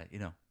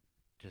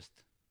 just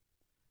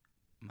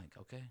I'm like,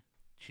 okay.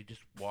 She just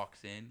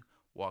walks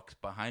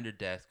behind her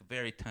desk, a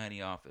very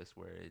tiny office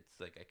where it's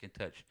like I can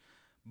touch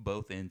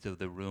both ends of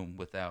the room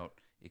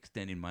without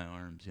extending my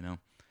arms,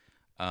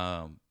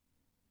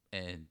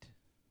 and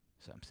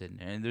so I'm sitting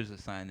there, and there's a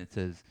sign that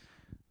says,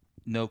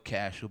 "No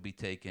cash will be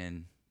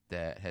taken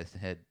that has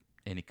had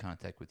any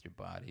contact with your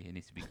body. It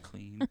needs to be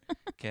clean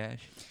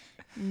cash."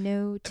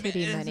 No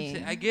titty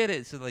money. I get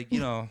it. So, like,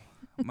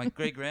 my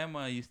great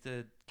grandma used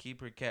to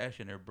keep her cash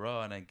in her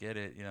bra, and I get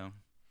it,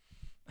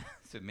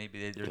 So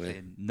maybe they're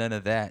saying none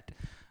of that.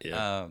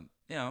 Yeah.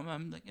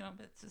 I'm like,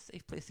 it's a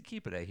safe place to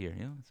keep it. I hear,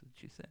 that's what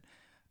she said.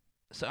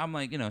 So I'm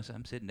like, so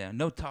I'm sitting down,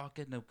 no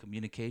talking, no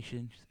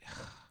communication. She's like,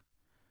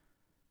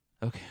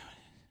 okay,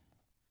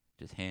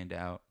 just hand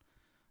out.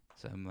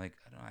 So I'm like,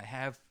 I don't know, I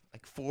have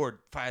like 4 or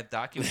 5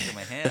 documents in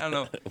my hand. I don't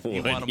know if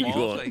you want them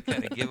all. So I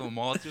kind of give them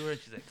all to her.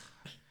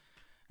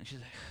 And she's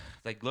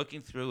like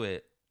looking through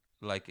it,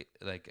 like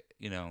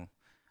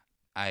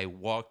I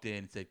walked in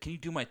and said, "Can you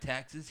do my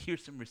taxes?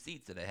 Here's some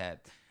receipts that I have."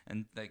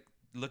 And like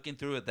looking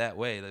through it that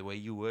way, the way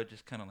you would,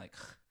 just kind of like,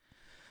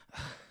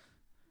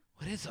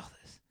 what is all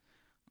this?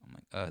 I'm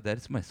like, that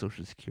is my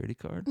Social Security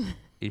card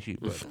issued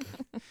by the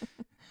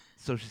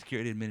Social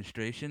Security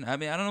Administration. I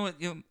mean, I don't know what,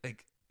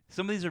 like,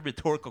 some of these are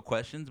rhetorical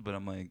questions, but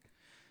I'm like,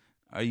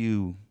 are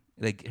you,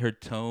 like, her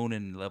tone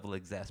and level of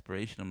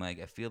exasperation, I'm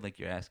like, I feel like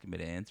you're asking me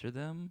to answer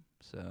them.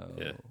 So,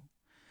 yeah.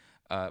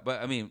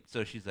 But I mean,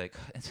 so she's like,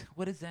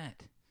 what is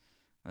that?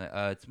 I'm like,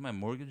 it's my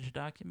mortgage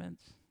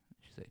documents.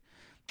 She's like,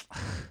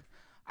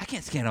 I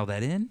can't scan all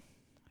that in.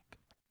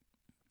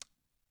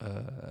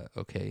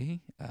 Okay.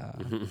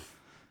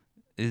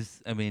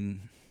 I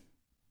mean,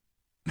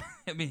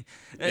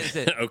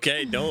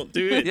 okay, don't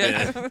do it.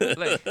 Yeah,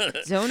 like,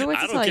 don't know what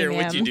to I tell don't care you,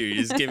 what you ma'am. do.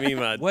 Just give me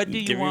my. What do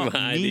you want me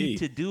ID.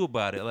 to do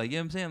about it? Like, you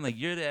know what I'm saying? Like,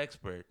 you're the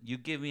expert. You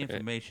give me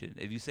information.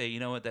 If you say, you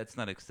know what, that's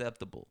not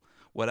acceptable,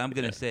 what I'm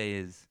gonna say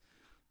is,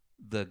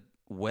 the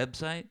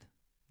website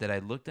that I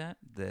looked at,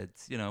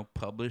 that's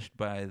published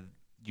by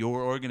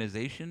your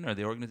organization or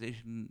the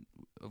organization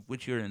of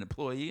which you're an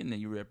employee and that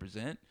you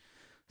represent,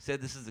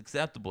 said this is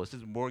acceptable. It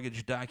says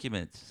mortgage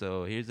documents.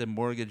 So here's a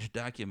mortgage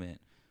document.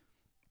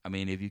 I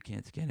mean, if you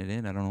can't scan it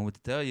in, I don't know what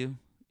to tell you.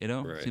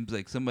 Right. Seems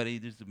like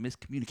there's a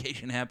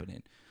miscommunication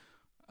happening.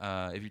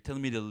 If you're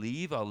telling me to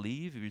leave, I'll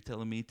leave. If you're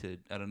telling me to,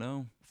 I don't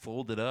know,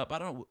 fold it up, I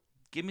don't know.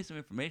 Give me some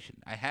information.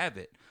 I have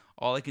it.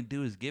 All I can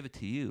do is give it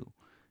to you.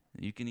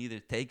 You can either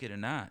take it or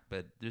not,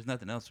 but there's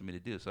nothing else for me to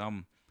do. So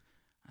I'm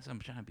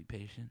trying to be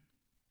patient.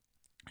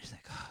 She's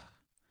like,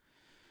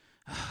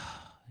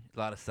 a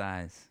lot of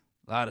sighs.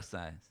 So I'm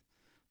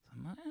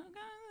like, okay,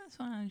 that's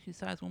fine. She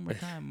sighs one more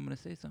time. I'm going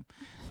to say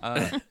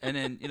something. And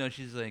then,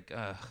 she's like,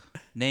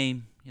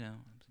 name. I'm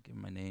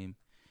giving my name.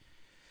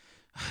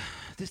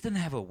 This doesn't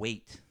have a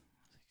weight.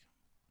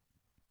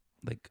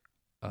 Like,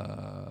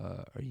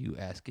 are you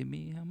asking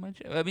me how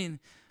much? I mean,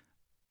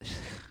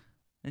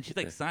 and she's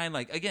like, sign,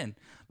 like, again,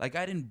 like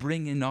I didn't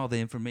bring in all the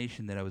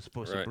information that I was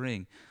supposed to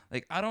bring.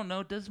 Like, I don't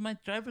know. Does my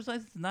driver's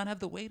license not have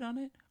the weight on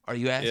it? Are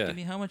you asking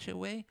me how much it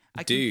weigh?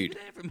 I can give you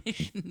that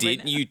information.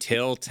 Didn't you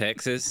tell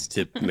Texas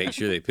to make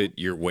sure they put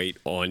your weight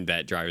on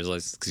that driver's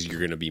license because you're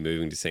going to be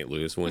moving to St.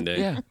 Louis one day?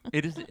 Yeah,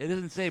 it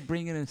doesn't say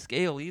bring in a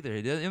scale either.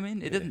 It doesn't. I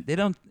mean, it doesn't. They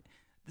don't.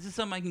 this is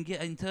something I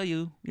can tell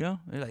you, you know.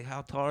 They're like,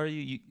 how tall are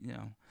you? You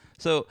know.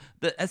 So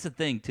that's the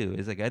thing too.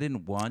 Is like I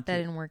didn't want That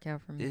to. didn't work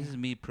out for me. This is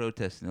me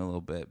protesting a little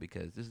bit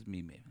because this is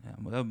me.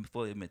 I'm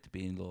fully admit to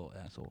being a little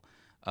asshole.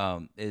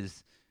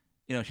 Is,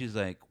 you know, she's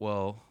like,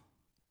 well,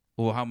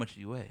 how much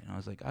do you weigh? And I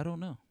was like, I don't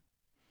know.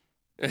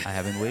 I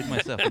haven't weighed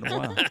myself in a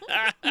while.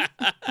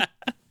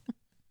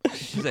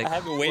 She's like, I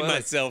haven't weighed "What?"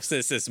 myself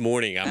since this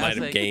morning. I I might was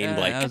have like, gained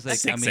like I was like,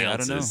 6 I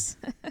don't know. ounces.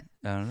 I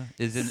don't know.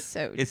 Is it?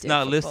 So It's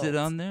not listed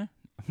difficult. on there.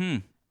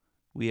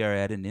 We are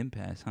at an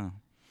impasse, huh?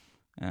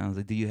 And I was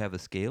like, do you have a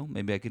scale?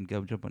 Maybe I can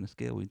go jump on a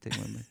scale. We can take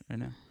one right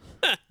now.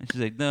 And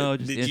she's like, no.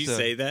 Just Did you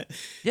say that?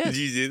 Yes. Did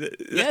you do that?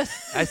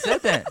 Yes, I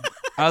said that.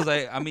 I was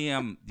like, I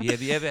mean,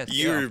 have you ever had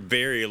You were scale?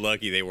 very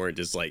lucky they weren't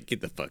just like,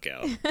 get the fuck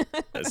out.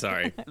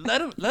 Sorry.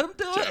 Let him do Drop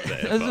it.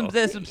 the That's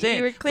F what I'm saying.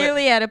 You were But-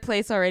 clearly at a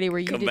place already where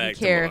you Come didn't back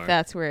care tomorrow. if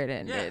that's where it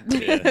ended.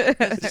 Yeah.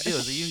 That's the deal.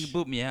 So you can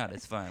boot me out.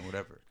 It's fine,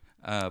 whatever.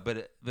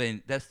 But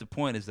that's the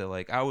point. Is that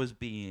like I was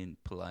being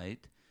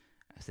polite.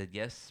 I said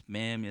yes,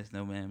 ma'am. Yes,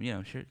 no, ma'am. You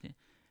know, sure.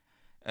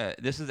 Yeah.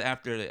 This is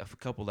after a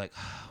couple like,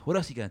 what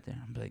else you got there?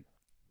 I'm like,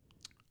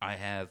 I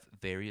have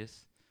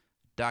various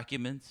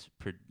documents,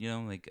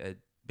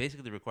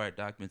 basically the required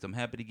documents. I'm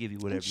happy to give you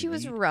whatever. And she you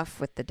was need.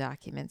 rough with the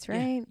documents,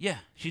 right? Yeah.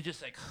 She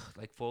just like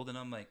folding.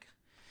 I'm like,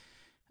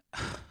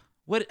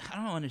 what? I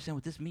don't understand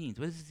what this means.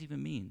 What does this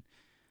even mean?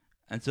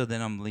 And so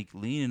then I'm like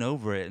leaning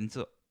over it, and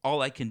so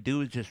all I can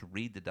do is just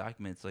read the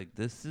documents. Like,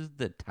 this is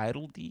the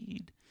title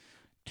deed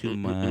to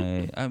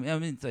my. I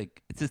mean, it's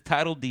like it's this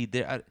title deed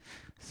there.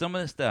 Some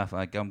of the stuff,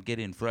 like, I'm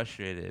getting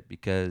frustrated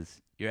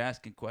because you're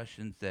asking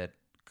questions that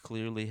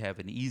clearly have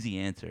an easy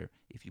answer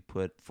if you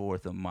put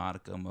forth a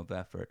modicum of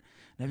effort.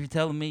 Now, if you're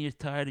telling me you're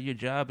tired of your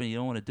job and you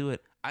don't want to do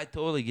it, I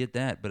totally get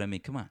that. But I mean,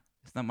 come on,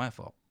 it's not my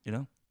fault, you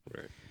know.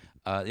 Right.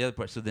 The other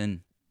part. So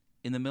then,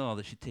 in the middle of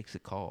this, she takes a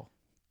call,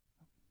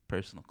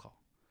 personal call.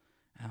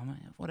 And I'm like,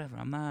 whatever.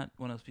 I'm not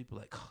one of those people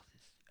like,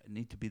 I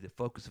need to be the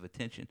focus of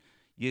attention.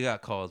 You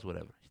got calls,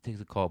 whatever. She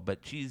takes a call, but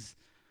she's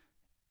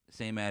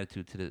same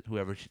attitude to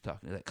whoever she's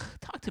talking to. Like,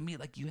 talk to me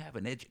like you have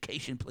an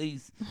education,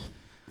 please.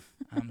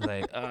 I'm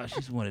like,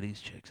 she's one of these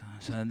chicks, huh?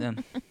 So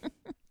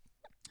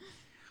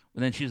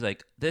then she's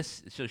like,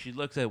 this. So she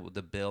looks at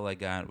the bill I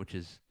got, which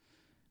is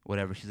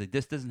whatever. She's like,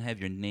 this doesn't have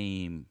your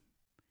name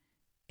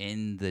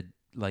in the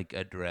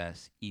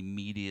address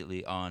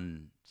immediately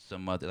on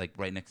some other, like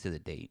right next to the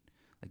date.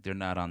 Like, they're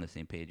not on the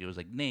same page. It was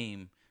like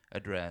name,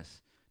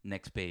 address,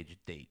 next page,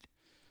 date.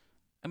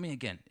 I mean,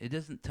 again, it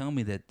doesn't tell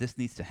me that this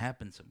needs to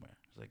happen somewhere.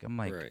 It's like, I'm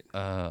like, Right.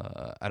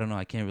 I don't know.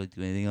 I can't really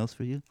do anything else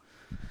for you.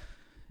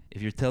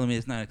 If you're telling me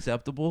it's not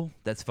acceptable,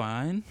 that's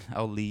fine.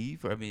 I'll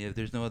leave. Or, I mean, if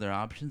there's no other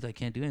options, I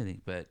can't do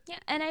anything. But Yeah,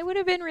 and I would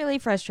have been really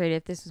frustrated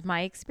if this was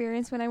my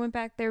experience when I went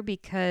back there,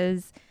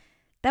 because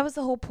that was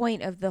the whole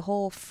point of the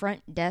whole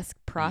front desk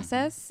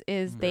process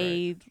is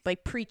they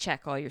like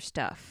pre-check all your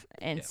stuff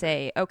and Yeah.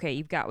 say, okay,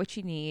 you've got what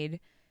you need.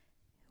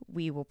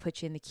 We will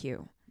put you in the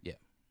queue. Yeah.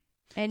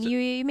 And So-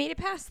 you made it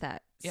past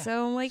that. Yeah.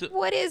 So I'm like, So-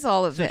 what is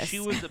all of so this? she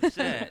was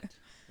upset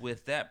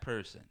with that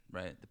person,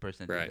 right? The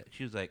person that Right. did that.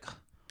 She was like,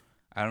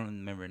 I don't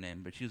remember her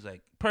name, but she was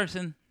like,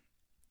 person.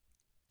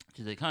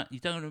 She's like, huh, you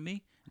talking to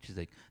me? And she's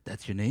like,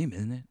 that's your name,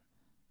 isn't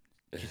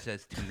it? She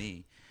says to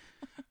me.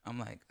 I'm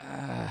like,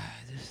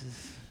 this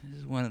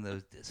is one of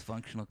those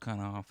dysfunctional kind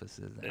of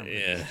offices.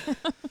 Yeah.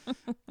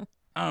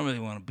 I don't really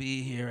want to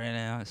be here right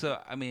now. So,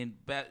 I mean,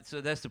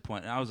 so that's the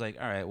point. And I was like,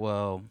 all right,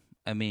 well,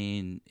 I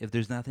mean, if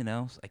there's nothing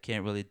else, I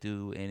can't really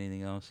do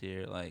anything else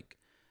here. Like,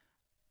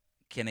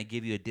 can I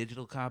give you a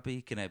digital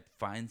copy? Can I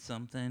find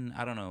something?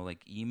 I don't know,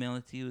 like email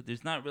it to you.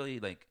 There's not really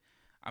like,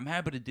 I'm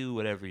happy to do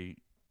whatever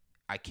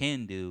I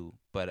can do,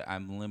 but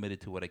I'm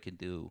limited to what I can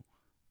do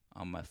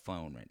on my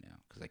phone right now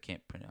because I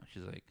can't print out.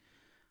 She's like,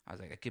 I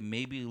was like, I can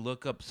maybe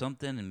look up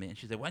something. And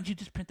she's like, why don't you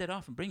just print that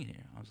off and bring it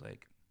here? I was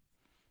like,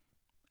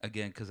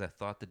 again, because I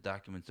thought the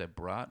documents I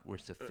brought were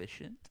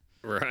sufficient.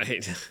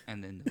 Right.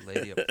 And then the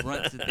lady up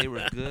front said they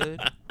were good.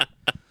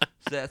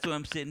 So that's why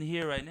I'm sitting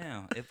here right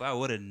now. If I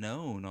would have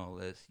known all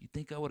this, you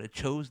think I would have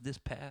chose this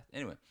path?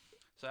 Anyway,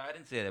 so I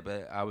didn't say that,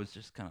 but I was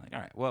just kind of like,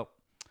 all right, well,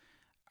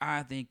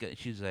 I think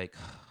she's like,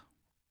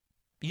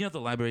 you know,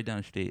 the library down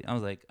the street. I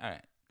was like, all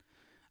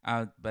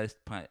right. By this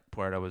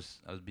part, I was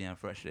being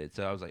frustrated.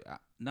 So I was like,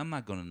 I'm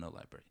not going to no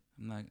library.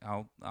 I'm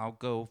not. I'll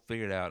go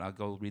figure it out. I'll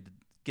go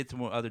get some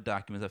more other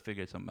documents. I'll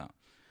figure something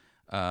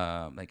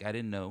out. Like, I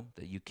didn't know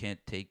that you can't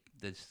take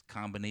this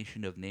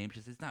combination of names.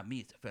 She says, it's not me.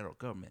 It's the federal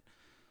government.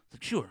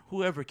 Like, sure,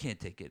 whoever can't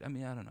take it. I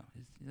mean, I don't know.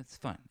 That's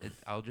fine.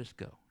 I'll just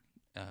go.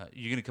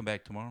 You're gonna come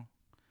back tomorrow?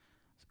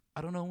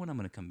 I don't know when I'm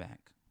gonna come back.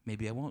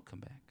 Maybe I won't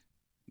come back.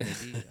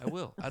 Maybe I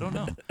will. I don't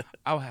know.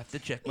 I'll have to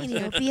check my and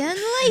you'll schedule. be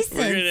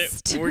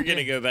unlicensed. We're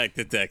gonna go back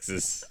to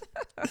Texas.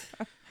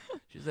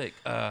 She's like,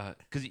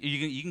 cause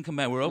you can come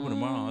back. We're open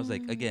tomorrow. I was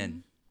like,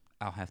 again,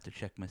 I'll have to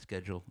check my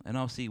schedule and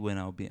I'll see when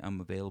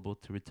I'm available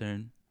to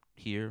return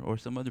here or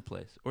some other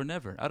place or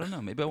never. I don't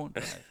know. Maybe I won't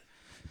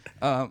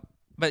drive.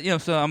 But, you know,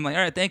 so I'm like,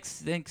 all right,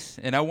 thanks.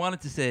 And I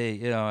wanted to say,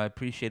 you know, I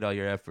appreciate all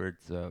your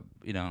efforts,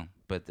 you know,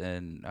 but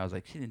then I was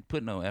like, she didn't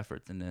put no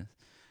efforts in this.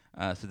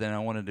 So then I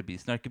wanted to be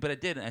snarky, but I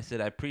didn't. I said,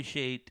 I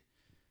appreciate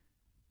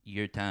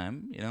your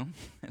time, you know,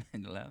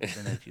 and laughed.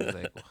 And then she was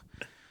like,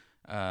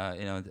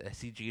 you know, I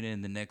see Gina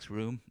in the next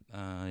room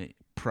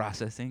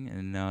processing,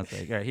 and now it's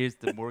like, all right, here's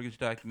the mortgage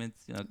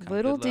documents. You know,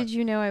 Little did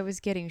you know I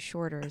was getting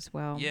shorter as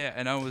well. Yeah,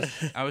 and I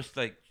was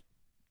like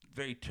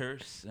very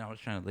terse, and I was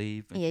trying to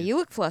leave. Yeah, you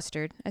look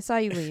flustered. I saw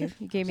you leave.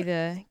 You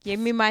gave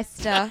me my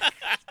stuff,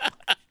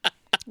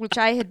 which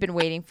I had been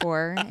waiting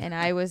for, and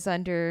I was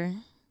under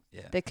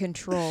the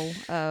control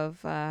of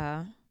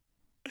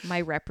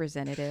my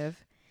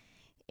representative.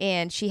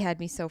 And she had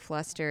me so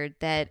flustered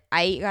that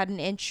I got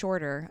an inch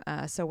shorter.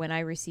 So when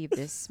I receive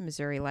this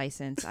Missouri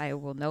license, I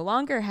will no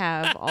longer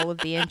have all of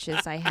the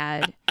inches I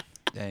had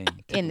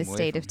in the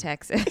state of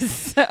Texas.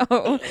 So,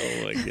 oh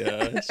my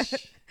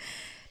gosh.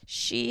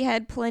 She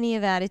had plenty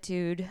of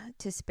attitude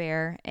to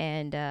spare,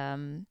 and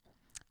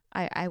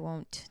I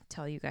won't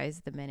tell you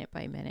guys the minute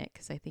by minute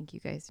because I think you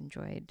guys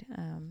enjoyed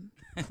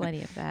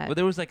plenty of that. Well,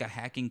 there was like a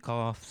hacking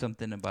cough,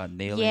 something about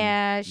nailing.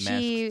 Yeah, masks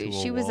to a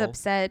she was wall.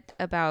 upset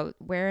about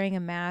wearing a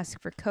mask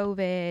for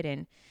COVID,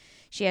 and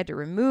she had to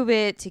remove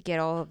it to get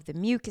all of the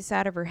mucus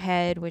out of her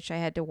head, which I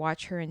had to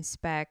watch her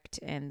inspect,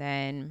 and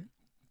then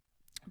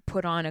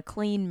put on a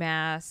clean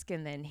mask,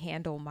 and then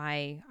handle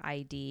my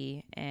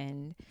ID.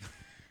 And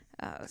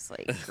I was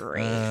like,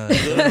 great.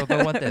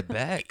 I want that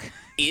back.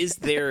 Is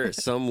there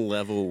some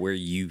level where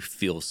you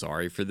feel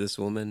sorry for this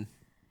woman?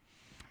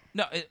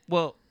 No,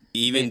 well,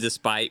 even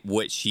despite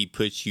what she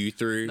puts you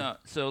through? no.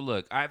 So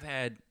look, I've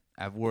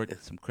worked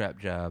at some crap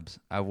jobs.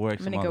 I've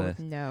worked I'm some gonna all go this.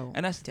 with no.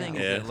 And that's the thing,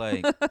 Don't.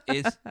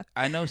 is that, like,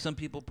 I know some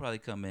people probably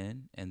come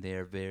in and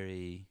they're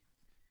very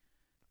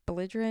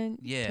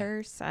Belligerent,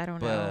 terse. I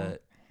don't know.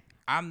 but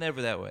I'm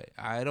never that way.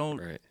 I don't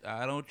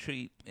Right.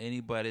 treat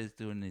anybody that's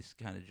doing these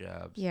kind of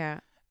jobs Yeah.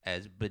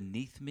 as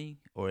beneath me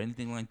or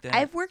anything like that.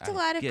 I've worked a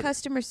lot of get it.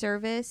 customer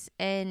service,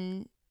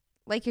 and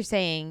like you're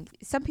saying,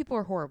 some people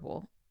are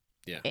horrible.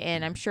 Yeah.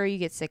 And I'm sure you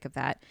get sick of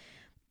that.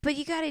 But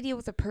you got to deal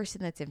with the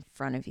person that's in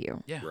front of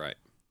you. Yeah. Right.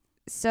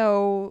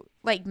 So,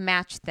 like,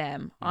 match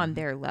them on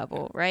their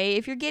level, right?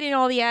 If you're getting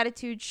all the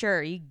attitude,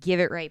 sure, you give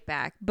it right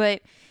back.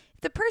 But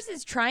if the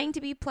person's trying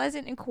to be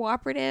pleasant and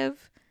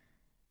cooperative,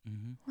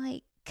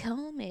 like,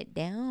 calm it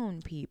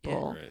down,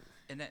 people. Right.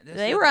 And that's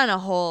They were on a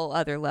whole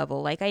other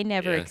level. Like, I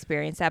never Yeah.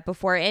 experienced that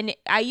before. And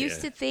I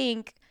used Yeah. to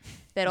think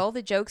that all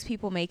the jokes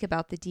people make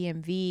about the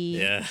DMV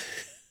Yeah.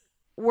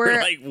 were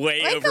like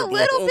way like a overblown.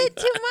 little bit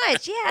too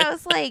much. Yeah, I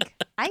was like,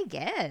 I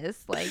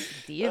guess, like,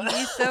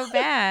 DMV's so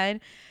bad.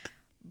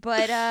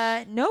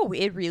 But no,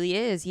 it really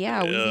is.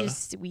 Yeah, Yeah.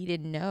 we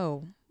didn't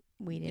know.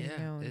 We didn't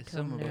know it's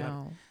until some of it.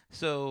 now.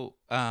 So,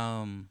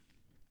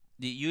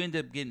 you end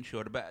up getting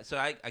shorter. But so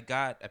I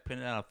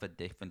printed out a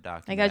different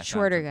document. I got found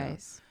shorter, something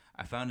else. guys.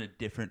 I found a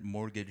different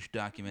mortgage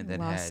document that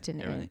Lost had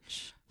an everything.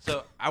 inch.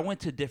 So I went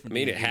to I different.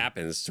 mean, it DMV.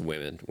 happens to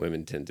women.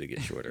 Women tend to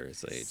get shorter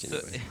as they age So-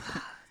 anyway.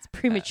 It's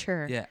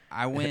premature. Yeah,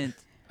 I went.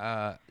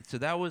 So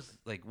that was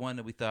like one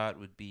that we thought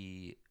would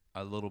be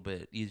a little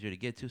bit easier to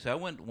get to. So I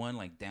went one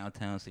like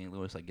downtown St.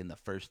 Louis, like in the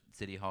first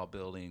City Hall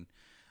building,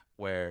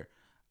 where,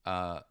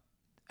 I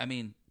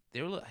mean,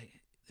 they were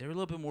a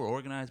little bit more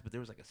organized, but there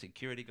was like a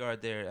security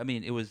guard there. I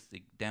mean, it was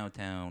the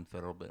downtown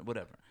federal, but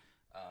whatever.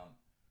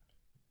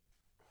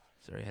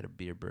 Sorry, I had a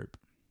beer burp.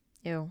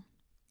 Ew.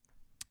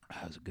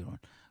 That was a good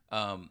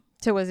one.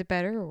 So was it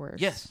better or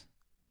worse? Yes,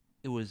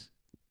 it was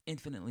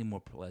infinitely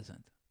more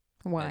pleasant.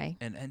 Why?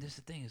 And this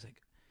the thing is like,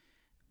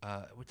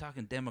 we're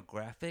talking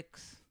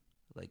demographics,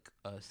 like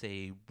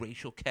say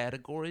racial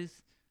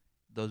categories.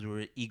 Those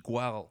were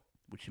igual,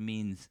 which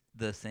means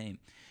the same.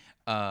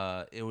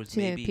 It was So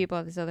the maybe people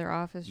at this other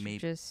office were maybe-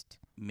 just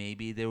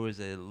maybe there was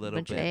a little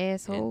bunch bit of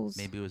assholes.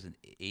 Maybe it was an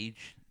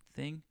age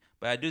thing,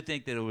 but I do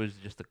think that it was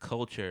just the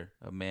culture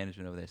of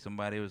management over there.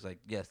 Somebody was like,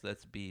 "Yes,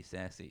 let's be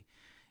sassy,"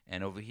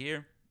 and over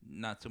here,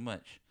 not so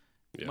much.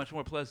 Yeah. Much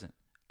more pleasant.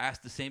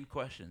 Asked the same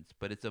questions,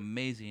 but it's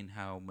amazing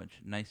how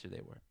much nicer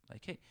they were.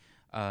 Like, hey,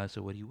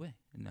 so what do you weigh?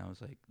 And I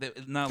was like,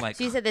 it's not like.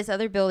 So you said this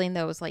other building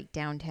though was like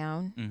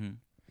downtown. Mm-hmm.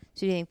 So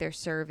do you think they're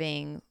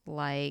serving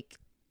like,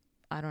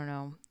 I don't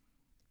know,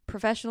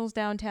 professionals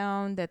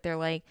downtown that they're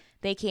like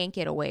they can't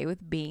get away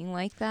with being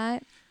like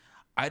that?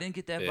 I didn't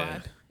get that Yeah.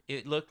 vibe.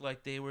 It looked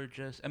like they were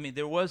just. I mean,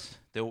 there was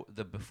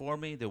the before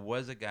me. There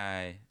was a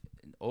guy,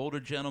 an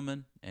older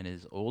gentleman, and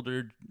his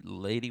older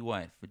lady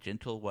wife, a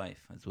gentle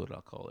wife, is what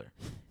I'll call her.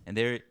 And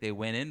they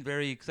went in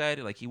very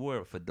excited, like he wore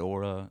a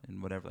fedora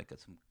and whatever, like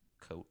some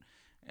coat.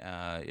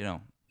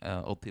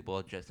 Old people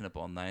are dressing up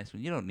all nice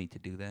when you don't need to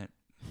do that.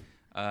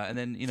 And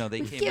then they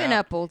We've came given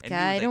out, up, old and he was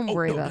guy. like, Don't "Oh,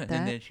 worry no, about no." that.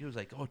 And then she was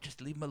like, "Oh,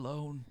 just leave him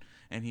alone."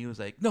 And he was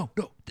like, "No,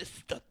 this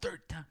is the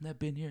third time I've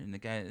been here." And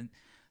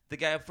the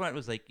guy up front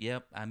was like,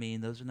 "Yep, I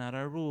mean, those are not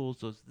our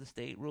rules. Those are the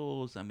state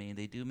rules. I mean,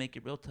 they do make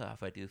it real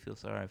tough. I do feel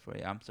sorry for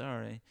you. I'm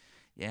sorry.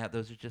 Yeah,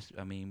 those are just.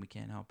 I mean, we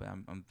can't help it.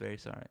 I'm very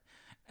sorry."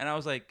 And I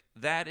was like,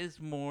 "That is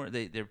more.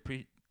 They're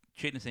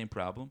treating the same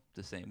problem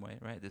the same way,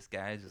 right? This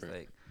guy's just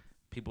like,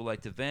 people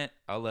like to vent.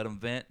 I'll let them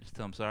vent. Just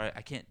tell them sorry.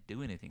 I can't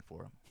do anything for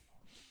them."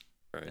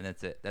 Right. and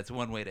that's it. That's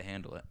one way to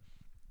handle it.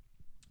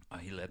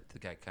 He let the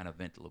guy kind of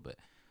vent a little bit.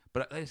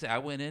 But like I said, I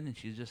went in and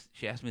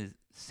she asked me the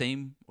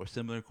same or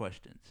similar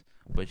questions,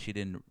 but she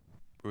didn't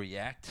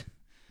react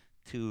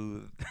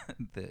to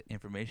the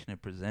information I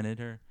presented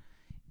her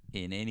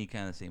in any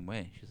kind of same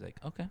way. She's like,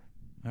 okay,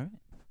 all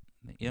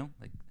right,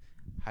 like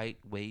height,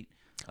 weight.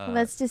 Well,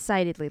 that's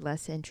decidedly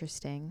less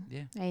interesting.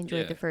 Yeah. I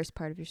enjoyed Yeah. the first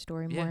part of your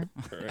story Yeah, more.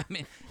 I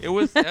mean,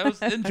 that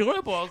was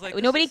enjoyable. I was like,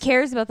 Nobody this is-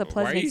 cares about the Why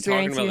pleasant are you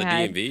talking experience about you the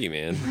had. DMV,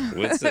 man?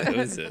 What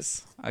is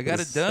this? I got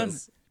This it done.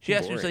 sounds She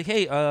asked me, she's boring. like,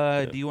 hey,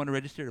 Yeah. do you want to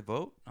register to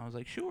vote? I was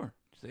like, sure.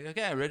 She's like,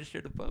 okay, I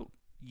registered to vote.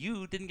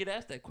 You didn't get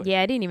asked that question.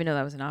 Yeah, I didn't even know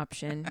that was an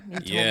option. You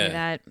told Yeah. me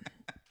that.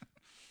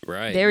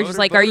 Right. They were Voter- just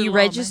like, "Are voter you law,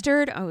 man."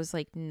 registered?" I was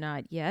like,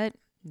 "Not yet."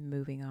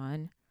 Moving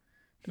on.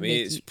 I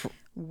mean, it's Mickey,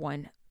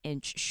 1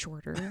 inch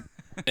shorter.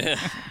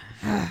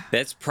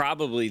 that's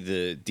probably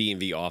the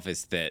DMV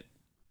office that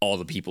all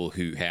the people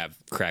who have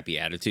crappy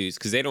attitudes,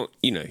 because they don't,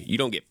 you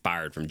don't get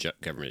fired from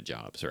government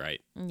jobs,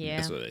 right? Yeah.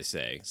 That's what they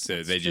say. So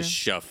That's they just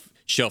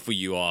shuffle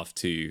you off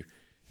to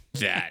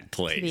that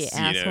place,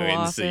 asshole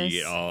and so you office.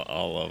 get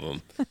all of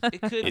them.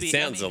 It could It be.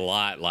 sounds I mean, a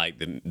lot like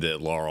the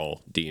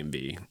Laurel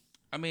DMV.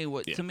 I mean,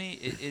 what Yeah. to me,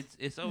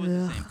 it's always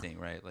the same thing,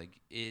 right? Like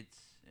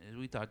as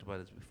we talked about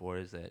this before,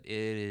 is that it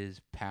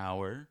is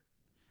power.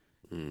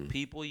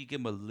 People, you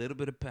give them a little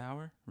bit of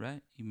power,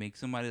 right? You make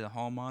somebody the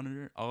hall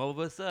monitor, all of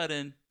a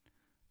sudden,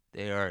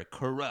 they are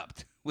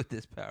corrupt with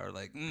this power.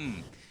 Like,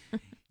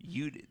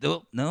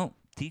 no,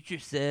 teacher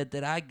said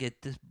that I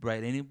get this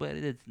right. Anybody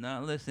that's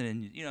not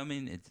listening, what I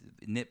mean? It's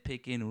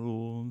nitpicking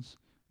rules.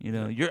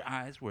 Your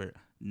eyes were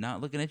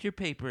not looking at your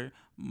paper,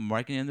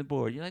 marking it on the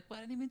board. You're like, well,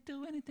 I didn't even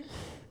do anything.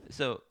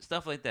 So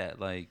stuff like that,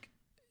 like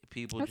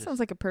people That just sounds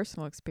like a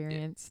personal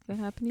experience. That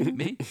happened to you?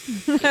 me.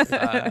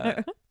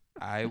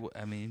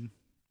 I mean,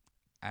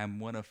 I'm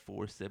one of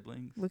 4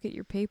 siblings. Look at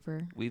your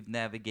paper. We've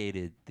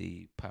navigated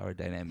the power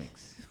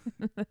dynamics.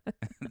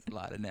 It's a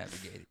lot of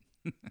navigating.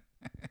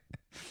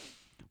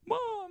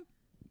 Mom.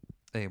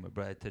 Hey,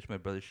 I touched my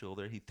brother's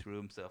shoulder. He threw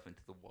himself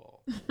into the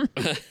wall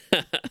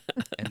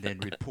and then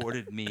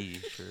reported me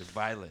for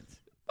violence.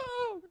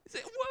 Oh, he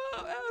said,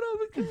 whoa,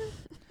 Adam,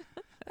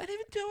 I didn't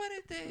even do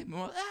anything.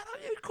 Mom,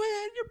 Adam, you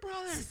quit your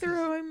brother.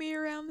 Throwing me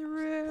around the What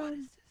room.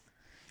 is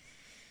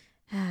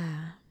this?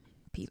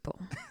 People.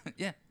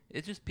 Yeah,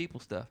 it's just people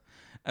stuff.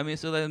 I mean,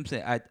 so like I'm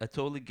saying, I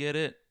totally get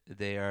it.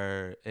 They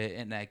are,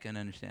 and I can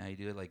understand how you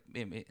do it. Like,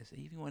 man, so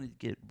you even want to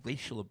get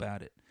racial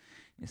about it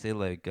and say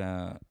like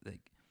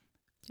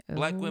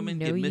black women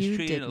no, get you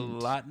mistreated a didn't.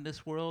 lot in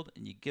this world,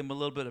 and you give them a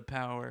little bit of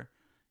power,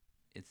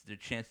 it's their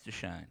chance to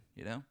shine.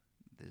 This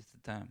is the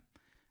time.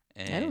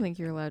 And I don't think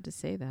you're allowed to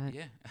say that.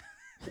 Yeah.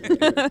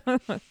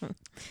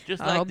 Just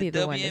like I'll be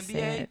the one to WNBA.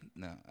 say it.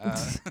 No.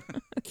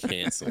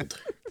 Canceled.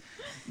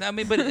 No, I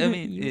mean, but I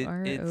mean, You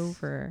are it's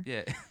over.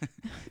 Yeah.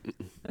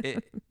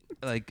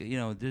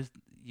 There's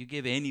you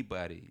give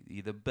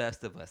anybody, the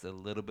best of us, a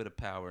little bit of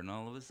power, and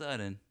all of a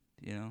sudden,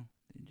 you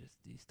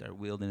start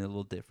wielding it a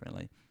little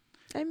differently.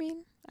 I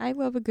mean, I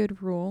love a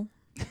good rule.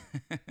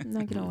 I'm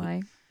not gonna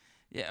lie.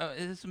 Yeah,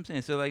 that's what I'm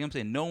saying. So, like I'm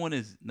saying, no one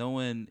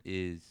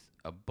is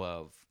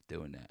above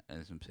doing that.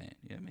 That's what I'm saying.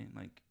 You know what I mean?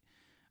 Like,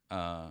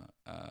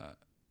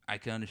 I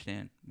can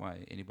understand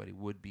why anybody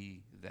would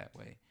be that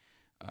way.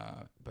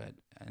 But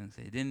I didn't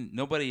say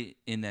nobody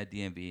in that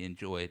DMV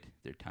enjoyed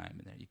their time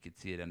in there. You could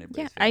see it on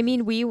everybody's Yeah, I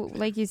mean, faces.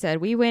 like you said,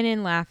 we went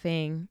in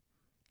laughing,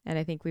 and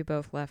I think we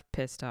both left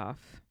pissed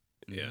off.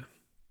 Yeah.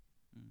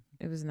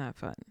 It was not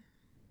fun.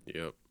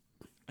 Yep.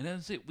 And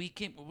that's it. We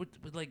came with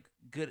like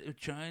good,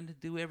 trying to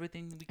do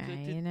everything we could.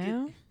 I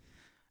know.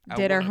 I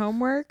Did our wanna-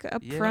 homework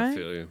up Yeah, I I front.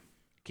 feel you.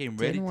 Came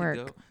ready Didn't to work.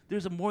 go.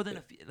 There's more than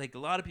a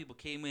lot of people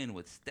came in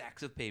with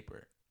stacks of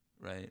paper,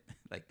 right?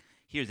 Like,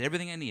 here's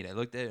everything I need. I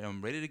looked at it.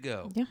 I'm ready to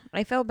go. Yeah,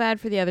 I felt bad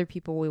for the other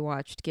people we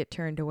watched get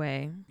turned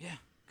away. Yeah,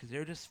 because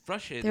they're just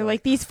frustrated. They're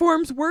like, these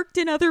forms worked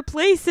in other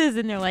places,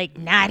 and they're like,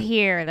 not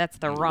here. That's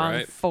the wrong Right.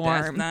 that's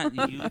form. not.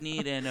 You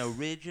need an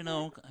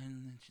original.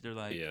 And they're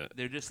like, Yeah.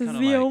 they're just This is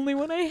kind the of like. only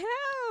one I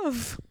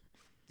have.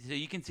 So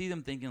you can see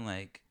them thinking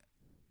like,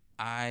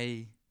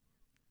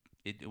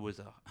 it was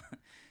a.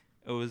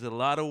 It was a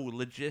lot of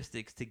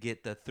logistics to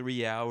get the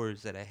 3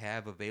 hours that I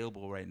have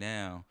available right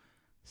now.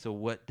 So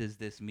what does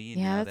this mean?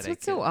 Yeah, now that's that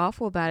what's I so could-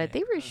 awful about it.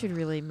 Yeah. They should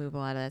really move a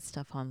lot of that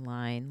stuff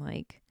online.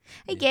 Like,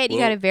 I Yeah. get you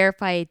Well- got to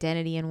verify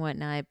identity and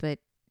whatnot, but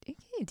you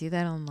can't do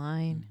that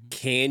online.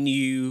 Can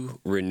you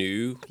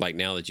renew, like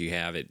now that you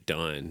have it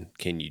done,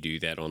 can you do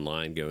that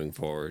online going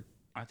forward?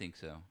 I think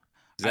so.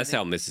 'Cause that's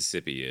how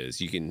Mississippi is.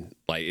 You can,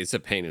 like, it's a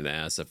pain in the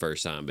ass the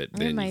first time, but It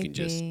then you might can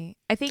just, be.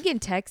 I think in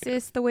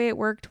Texas, the way it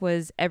worked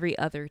was every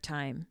other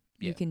time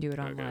Yeah. you can do it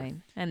Okay.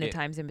 online, and the Yeah.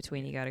 times in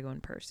between you got to go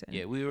in person.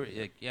 Yeah, we were.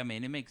 Like, yeah, I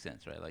mean, it makes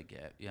sense, right? Like,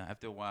 yeah.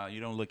 After a while,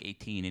 you don't look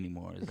 18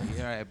 anymore. It's like,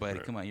 all right, buddy,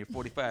 Right. come on, you're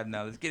 45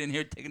 now. Let's get in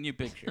here, take a new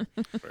picture.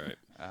 right.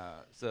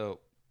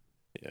 So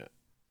Yeah.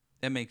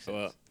 that makes sense.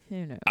 Well,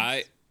 Who knows?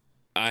 I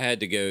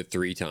had to go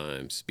 3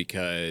 times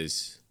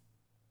because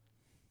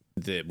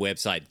the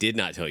website did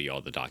not tell you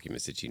all the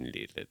documents that you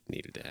needed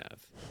to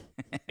have.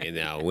 And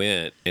then I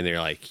went, and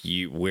they're like,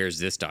 where's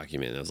this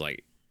document? And I was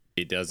like,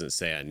 it doesn't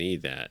say I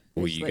need that.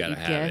 Well, Just you let got to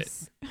have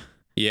guess. it.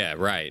 Yeah,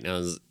 right.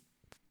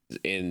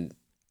 And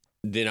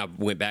then I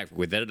went back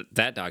with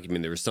that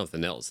document. There was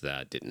something else that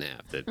I didn't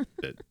have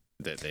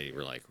that they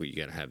were like, well, you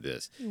got to have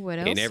this. What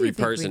else And do every you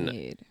think we person,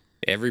 need?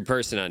 every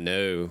person I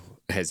know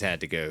has had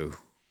to go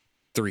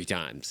 3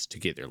 times to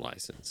get their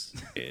license.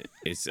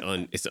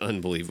 It's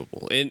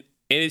unbelievable. And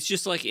it's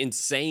just like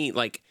insane.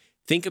 Like,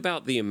 think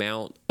about the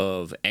amount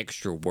of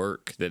extra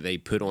work that they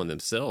put on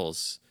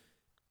themselves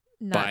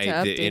Not by to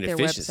update the their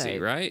inefficiency,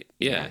 website. right?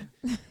 Yeah.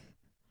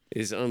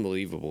 It's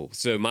unbelievable.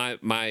 So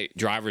my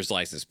driver's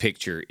license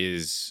picture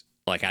is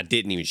like, I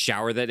didn't even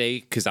shower that day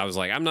because I was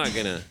like, I'm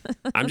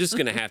just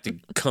gonna have to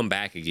come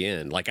back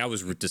again. Like, I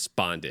was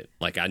despondent.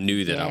 Like, I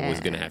knew that I was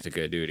gonna have to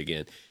go do it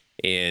again.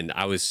 And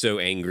I was so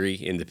angry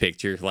in the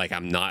picture, like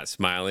I'm not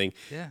smiling.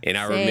 Yeah. And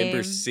I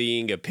remember Same.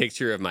 seeing a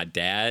picture of my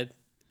dad,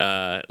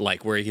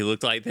 like where he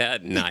looked like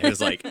that, and I was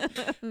like,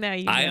 Now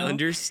you know. I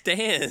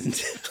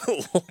understand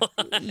why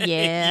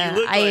Yeah, you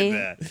look like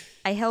that.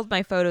 I held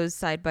my photos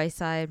side by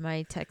side,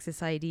 my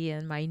Texas ID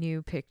and my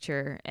new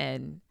picture,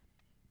 and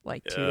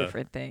like two Yeah.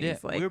 different things. Yeah,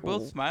 like we were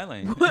both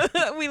smiling.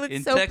 we looked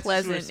In so Texas, we're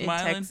pleasant in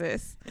smiling.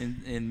 Texas.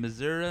 In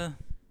Missouri,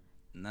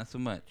 not so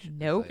much. It's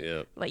Nope. like,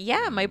 Yep. Like,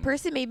 yeah, my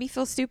person made me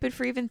feel stupid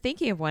for even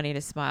thinking of wanting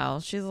to smile.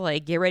 She's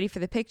like, "Get ready for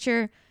the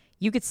picture.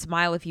 You could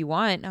smile if you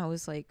want." And I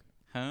was like,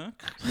 huh?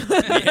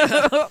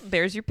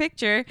 "There's your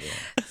picture."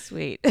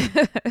 Sweet.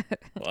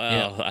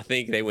 Well, I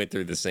think they went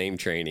through the same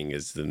training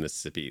as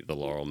the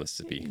Laurel,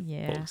 Mississippi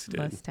Yeah, folks did.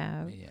 must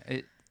have.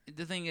 Yeah.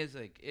 The thing is,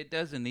 like, it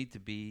doesn't need to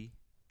be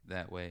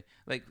that way.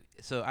 Like,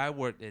 so I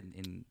worked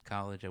in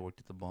college. I worked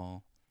at the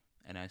mall,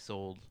 and I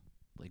sold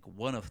like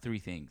one of 3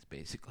 things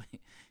basically.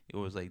 It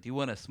was like, do you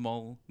want a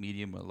small,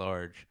 medium, or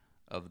large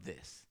of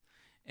this?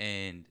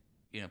 And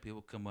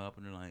people come up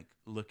and they're like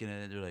looking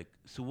at it. They're like,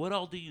 so what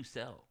all do you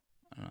sell?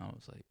 And I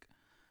was like,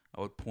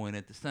 I would point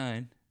at the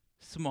sign,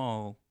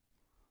 small,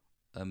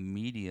 a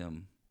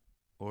medium,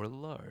 or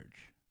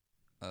large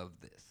of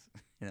this.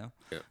 Yeah.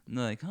 And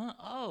they're like, huh?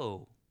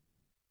 Oh,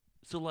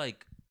 so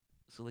like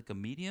a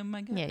medium,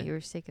 I guess. Yeah, you were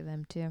sick of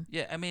them too.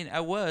 Yeah, I mean, I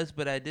was,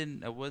 but I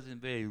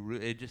wasn't very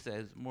rude. It just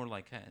as more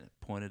like kind of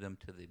pointed them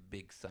to the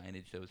big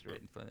signage that was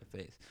right in front of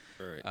their face.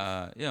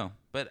 Right.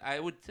 But I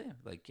would say,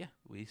 like, yeah,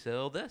 we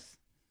sell this.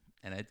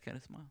 And I'd kind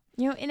of smile.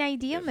 An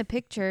ID on the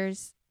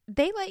pictures,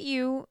 they let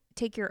you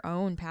take your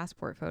own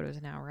passport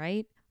photos now,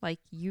 right? Like,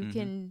 you Mhm.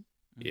 can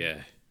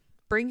Yeah.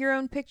 bring your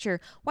own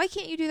picture. Why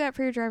can't you do that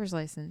for your driver's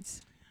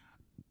license?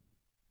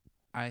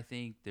 I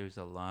think there's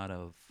a lot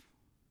of,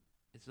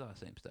 it's all the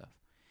same stuff.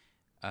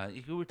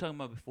 You were talking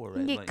about before, You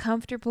right? can get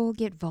comfortable,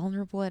 get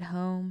vulnerable at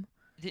home,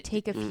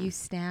 take a Mm. few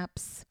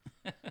snaps,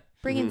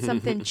 bring in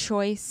something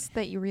choice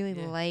that you really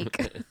Yeah.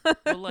 like.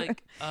 well,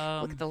 like,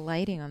 Look at the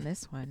lighting on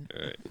this one.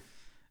 All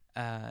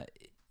right.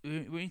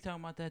 were you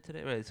talking about that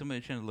today? Right, somebody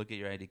trying to look at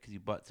your ID because you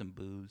bought some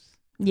booze.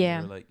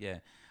 Yeah. You were like, yeah.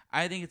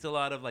 I think it's a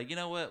lot of like, you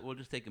know what? We'll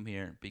just take them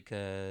here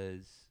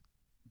because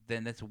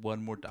then that's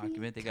one more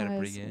document they got to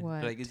bring Because in.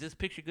 what? Like, is this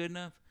picture good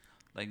enough?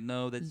 Like,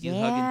 no, that's you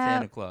Yeah. hugging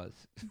Santa Claus.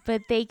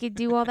 But they could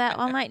do all that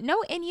online.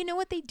 No, and you know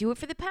what? They do it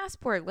for the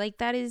passport. Like,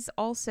 that is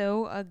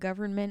also a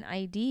government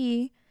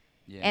ID.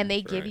 Yeah. And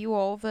they give Right. you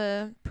all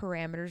the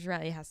parameters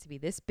around it. It has to be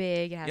this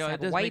big. It has Yeah, to it have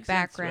a does white make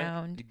sense, right?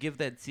 background. To give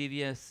that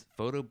CVS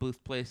photo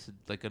booth place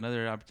like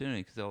another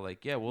opportunity because they're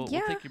like, yeah, we'll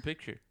take your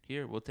picture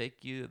here. We'll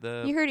take you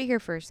the. You heard it here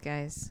first,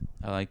 guys.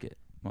 I like it.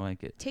 I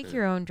like it. Take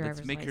your own Let's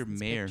driver's make her license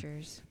mayor.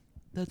 pictures.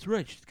 That's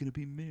right. She's gonna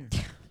be mayor.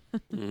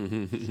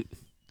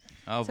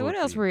 I'll So what vote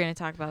for else you. were we going to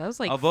talk about? That was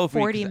like I'll vote for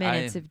you 40 'cause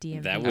minutes I- of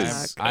DMV That I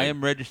was- talk. am, I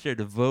am registered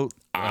to vote.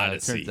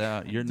 Odyssey. Turns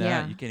out you're not.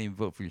 Yeah. You can't even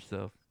vote for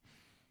yourself.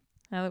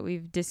 Now that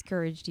we've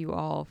discouraged you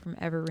all from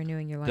ever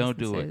renewing your Don't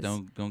licenses. do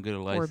it. Don't get a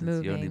license. You don't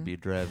need to moving. be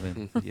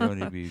driving. You don't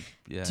need to be.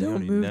 Yeah. you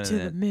Don't need move none of to the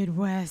that.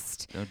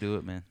 Midwest. Don't do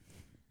it, man.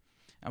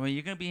 I mean,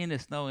 you're gonna be in the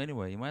snow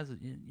anyway. You might as well.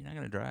 You're not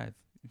gonna drive.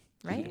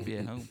 You Right? can be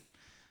at home.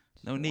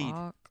 No need.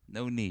 Walk.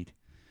 No need.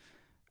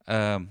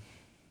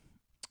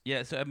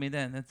 Yeah. So I mean,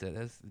 that's it.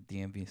 That's the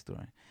DMV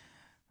story.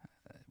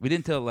 We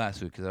didn't tell it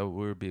last week because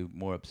we would be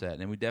more upset,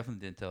 and we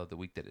definitely didn't tell it the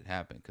week that it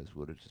happened because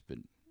would have just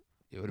been.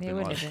 It would have It been a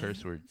lot would've of been.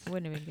 curse words.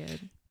 Wouldn't have been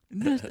good.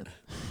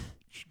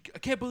 I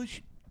can't believe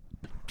she.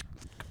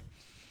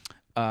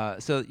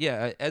 So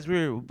yeah, as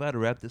we're about to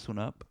wrap this one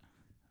up,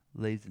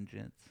 ladies and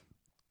gents.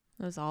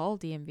 It was all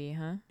DMV,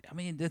 huh? I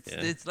mean, it's Yeah.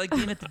 it's like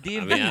being at the I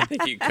DMV. mean, I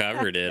think you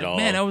covered it all.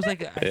 Man, I was like,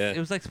 Yeah. it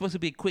was like supposed to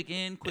be a quick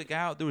in, quick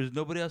out. There was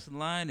nobody else in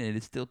line, and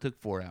it still took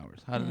 4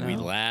 hours. How did We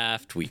that?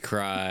 laughed. We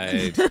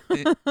cried.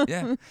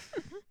 Yeah.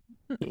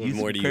 What Used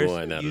more some do you curse-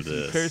 want out of used some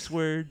this? Curse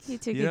words. You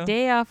took you a know?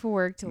 day off of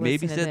work to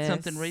Maybe listen to said this.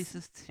 something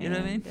racist. You know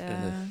what I mean?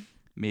 and,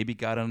 Maybe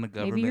got on the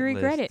government maybe you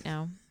regret list. it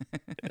now.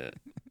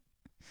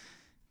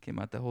 Came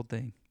out the whole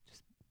thing.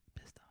 Just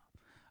pissed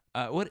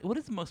off. What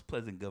is the most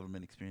pleasant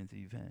government experience that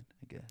you've had?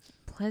 I guess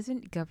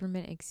Pleasant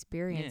government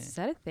experience. Yeah. Is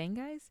that a thing,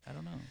 guys? I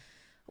don't know.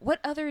 What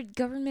other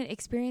government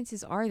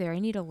experiences are there? I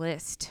need a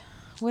list.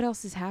 What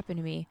else has happened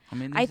to me? I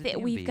mean, I there's the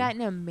think we've DMV.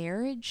 gotten a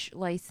marriage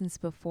license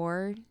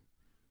before.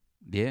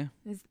 Yeah.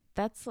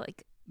 That's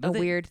like No, a they-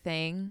 weird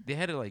thing. They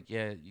had to like,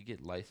 yeah, you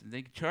get licensed.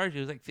 They could charge you.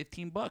 It was like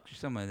 $15 or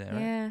something like that,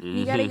 right? Yeah,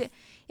 you gotta Mhm. get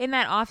in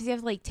that office. You have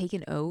to like take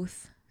an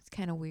oath. It's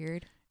kind of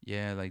weird.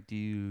 Yeah, like, do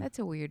you? That's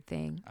a weird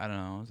thing. I don't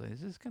know. I was like,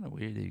 this is kind of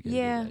weird that you guys.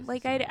 Yeah,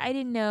 like I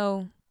didn't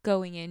know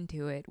going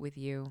into it with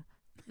you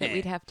that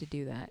we'd have to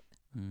do that.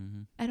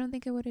 Mm-hmm. I don't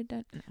think I would have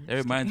done. No, I'm That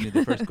just reminds me.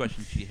 kidding. The first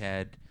question she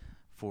had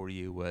for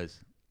you was,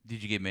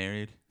 "Did you get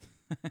married?"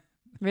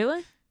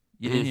 Really?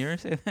 You didn't hear her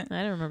say that?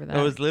 I don't remember that.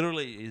 It was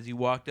literally as you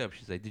walked up.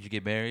 She's like, "Did you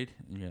get married?"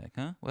 And you're like,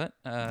 "Huh? What?"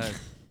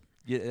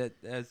 Yeah,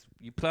 as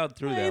you plowed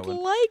through that I'd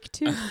one. like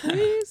to,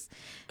 please.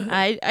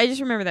 I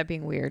just remember that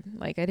being weird.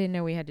 Like I didn't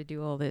know we had to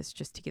do all this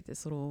just to get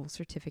this little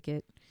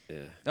certificate.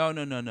 Yeah. Oh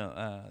no. I'm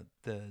talking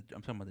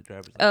about the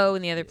driver's license. Oh,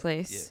 in the other Yeah,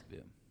 place. Yeah.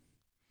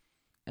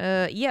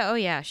 Yeah. Oh,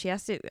 yeah. She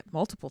asked it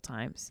multiple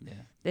times. Yeah.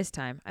 This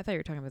time, I thought you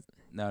were talking about.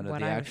 No, What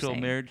the I was actual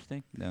saying. marriage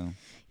thing. No.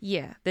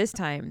 Yeah, this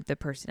time the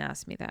person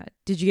asked me that.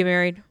 Did you get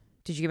married?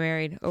 Did you get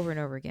married? Over and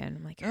over again.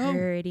 I'm like, I Oh.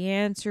 already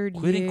answered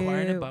Quit you.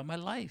 inquiring about my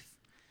life.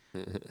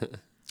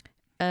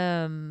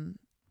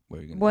 Where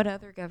are you gonna What go?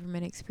 other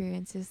government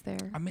experience is there?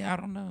 I mean, I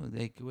don't know.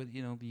 Like, what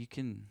you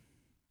can.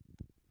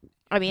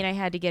 I mean, I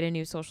had to get a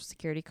new social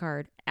security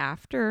card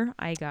after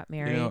I got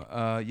married.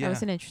 Yeah. That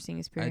was an interesting I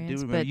experience. do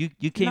remember but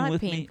you came not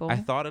with painful. me. I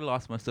thought I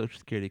lost my social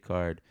security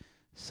card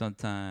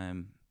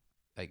sometime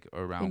like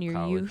around your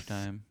college youth?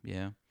 time.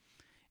 Yeah.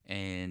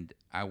 And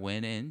I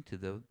went into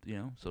the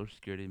Social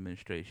Security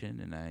Administration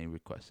and I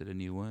requested a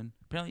new one.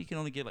 Apparently, you can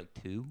only get like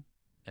 2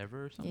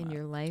 ever or something. in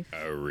your life. Oh,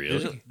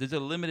 There's really? there's a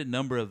limited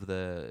number of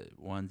the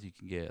ones you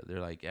can get. They're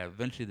like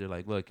eventually they're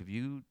like, look, if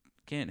you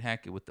can't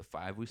hack it with the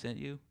 5 we sent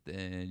you,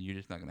 then you're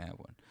just not gonna have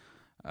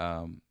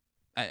one.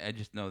 I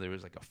just know there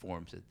was like a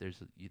form said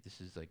this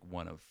is like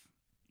one of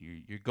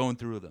you're going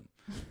through them.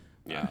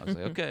 Yeah. I was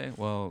like, okay,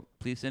 well,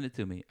 please send it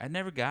to me. I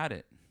never got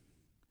it.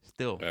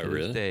 Still, Oh, to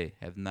really? this day,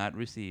 have not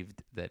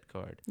received that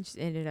card. You just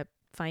ended up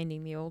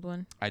finding the old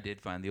one. I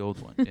did find the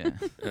old one. Yeah.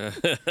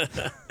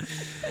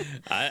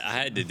 I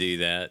had to do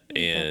that,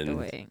 Ain't that the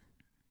way?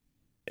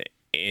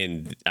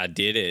 and I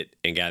did it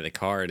and got the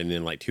card, and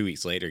then like 2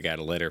 weeks later, got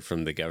a letter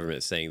from the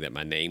government saying that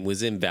my name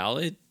was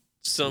invalid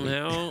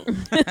somehow,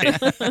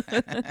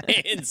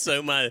 and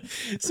so my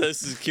social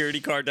security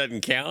card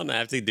doesn't count. I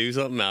have to do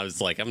something. I was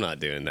like, I'm not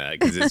doing that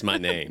because it's my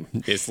name.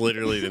 It's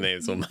literally the name.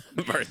 It's on my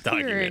birth You're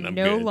document. I'm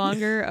no good.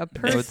 longer a it's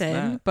person,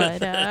 not.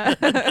 but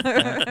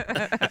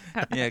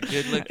Yeah,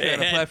 good luck trying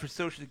to apply for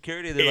Social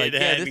Security. They're like,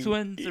 it yeah, had- this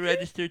one's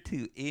registered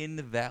to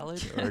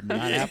invalid or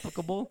not Yeah.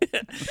 applicable.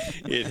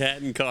 It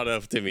hadn't caught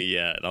up to me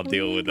yet. I'll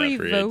deal we with that bridge.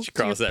 revoked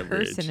Cross your that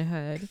bridge.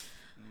 personhood.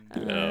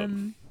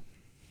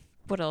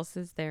 What else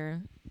is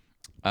there?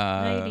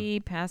 ID,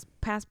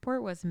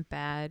 passport wasn't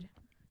bad.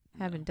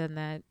 Haven't done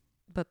that,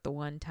 but the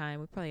one time.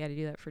 We probably got to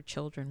do that for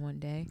children one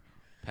day.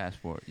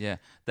 Passport, yeah,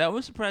 that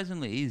was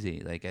surprisingly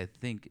easy. Like, I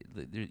think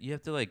you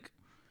have to like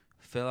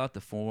fill out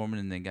the form and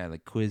then the guy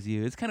like quiz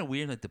you. It's kind of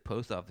weird. Like the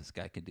post office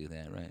guy can do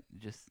that, right?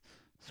 Just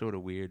sort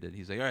of weird that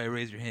he's like, all right,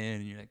 raise your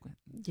hand, and you're like, what?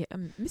 Yeah,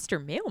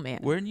 Mr. Mailman.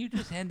 Weren't you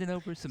just handing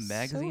over some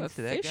magazines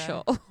to that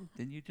official. guy?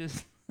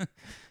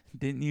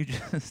 Didn't you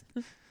just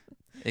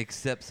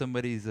accept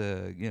somebody's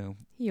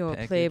You're a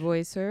package.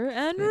 playboy, sir,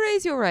 and Yeah.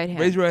 raise your right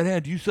hand. raise your right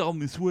hand? You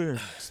solemnly swear.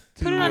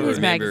 Put it on I his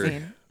remember-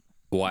 magazine.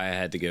 Why I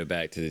had to go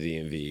back to the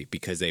DMV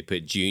because they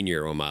put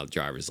junior on my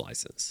driver's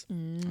license.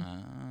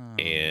 Ah.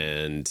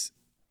 And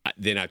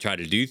then I tried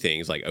to do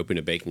things like open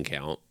a bank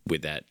account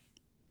with that.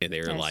 And they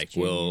were That's like,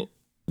 junior. well,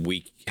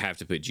 we have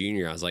to put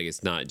junior. I was like,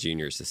 it's not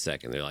junior, it's the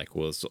second. They're like,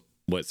 well, so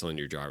what's on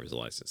your driver's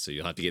license? So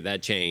you'll have to get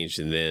that changed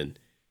and then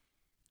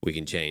we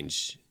can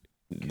change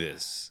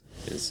this.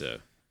 And so,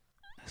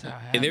 That's how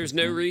it and there's happens,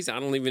 no man. reason.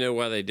 I don't even know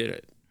why they did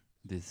it.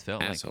 This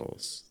felt like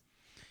Assholes.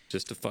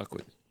 Just to fuck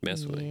with,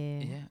 mess with me.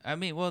 Yeah. yeah. I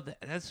mean, well,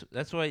 that's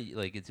why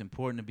like it's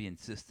important to be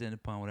insistent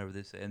upon whatever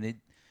they say, and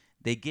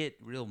they get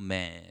real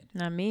mad.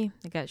 Not me.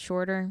 It got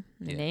shorter.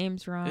 The Yeah.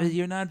 name's wrong.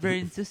 You're not very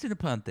insistent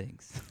upon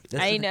things.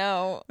 That's I what-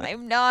 know.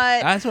 I'm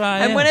not. That's why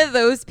I I'm am. one of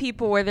those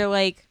people where they're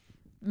like,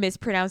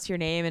 mispronounce your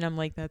name, and I'm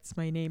like, that's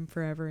my name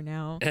forever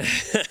now.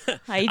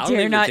 I don't dare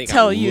even not think I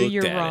tell you looked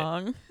you're at it.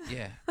 wrong.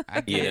 Yeah, I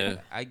You get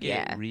know? I get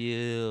Yeah.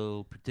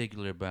 real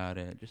particular about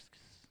it. Just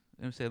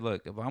and say,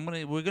 look, if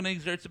we're gonna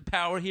exert some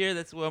power here.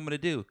 That's what I'm gonna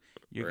do.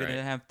 You're Right.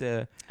 gonna have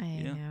to, I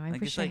You know, know. I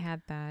like, wish it's I like-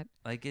 had that.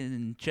 like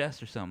in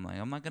chess or something. Like,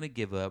 I'm not gonna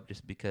give up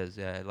just because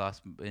I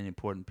lost an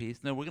important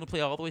piece. No, we're gonna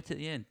play all the way to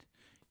the end.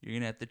 You're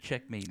gonna have to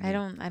checkmate me. I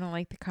don't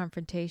like the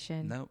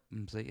confrontation. No,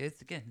 it's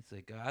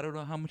like I don't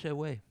know how much I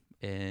weigh,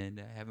 and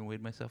I haven't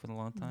weighed myself in a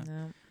long time.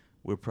 No.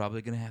 We're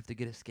probably gonna have to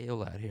get a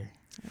scale out here.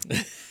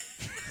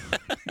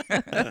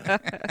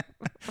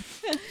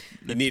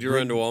 You need to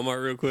run to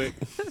Walmart real quick.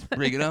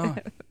 Bring it on.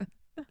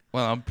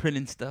 While I'm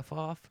printing stuff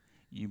off,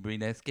 you bring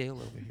that scale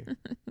over here.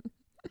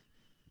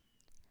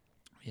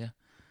 Yeah.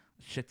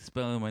 Check the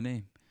spelling of my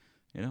name.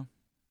 You know?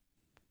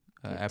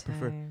 I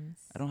prefer.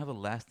 I don't have a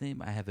last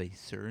name. I have a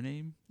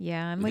surname.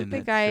 Yeah, I'm within like the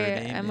that guy.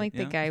 surname, I'm like you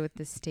the know? guy with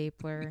the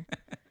stapler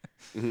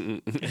I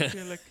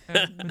feel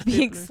like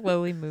being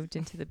slowly moved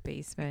into the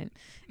basement.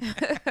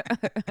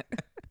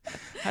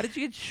 How did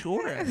you get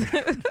short?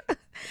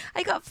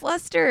 I got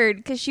flustered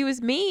because she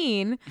was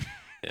mean.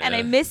 And I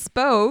Yeah.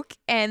 misspoke,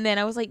 and then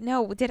I was like,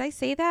 "No, did I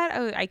say that?"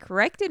 I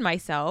corrected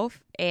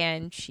myself,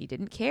 and she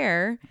didn't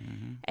care.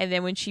 Mhm. And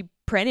then when she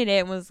printed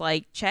it and was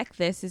like, "Check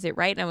this, is it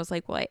right?" And I was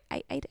like, "Well,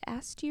 I'd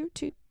asked you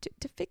to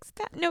fix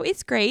that. No,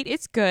 it's great,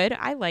 it's good,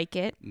 I like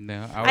it.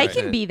 No, I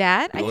can be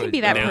that. I can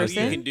be that now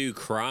person." you can do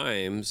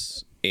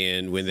crimes,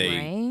 and when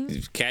they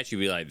Right. catch you,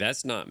 be like,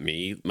 "That's not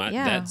me. Yeah.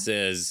 That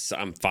says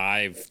I'm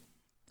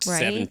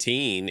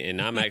 5'17", and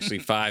I'm actually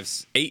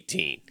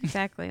 5'18".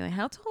 Exactly. Like,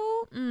 how tall?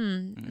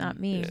 Not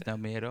me. It's not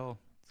me at all.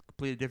 It's a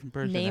completely different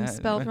person. Name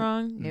spelled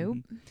wrong? Mhm. Nope.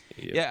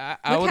 Yeah,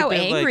 I Look would've how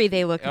been angry like,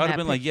 they look in I would have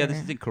that been like, yeah, this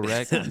is picture.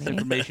 incorrect. That's This not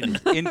me. information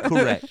is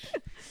incorrect.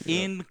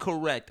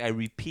 Incorrect. I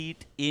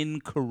repeat,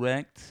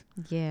 incorrect.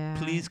 Yeah.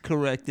 Please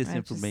correct this I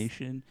just-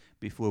 information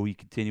before we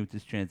continue with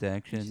this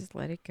transaction. Just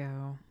let it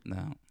go.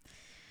 No,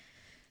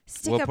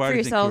 Stick What up part for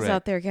is yourselves incorrect?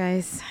 out there,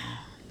 guys.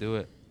 do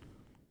it.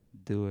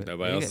 Do it.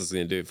 Nobody You else got- is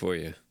gonna do it for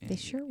you. They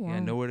sure Yeah,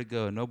 won't. nowhere to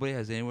go. Nobody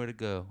has anywhere to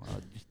go.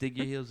 Just dig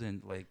your heels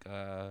in. Like when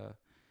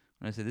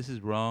I say this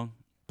is wrong,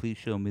 please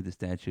show me the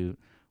statute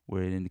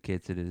where it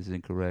indicates that it is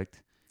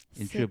incorrect.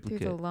 In Sit through the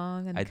triplicate.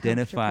 long and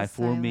Identify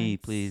for me,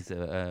 silence. please,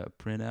 a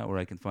printout where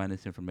I can find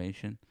this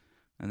information.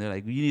 And they're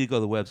like, you need to go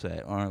to the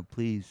website. All right,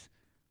 please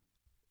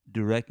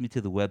direct me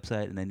to the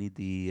website, and I need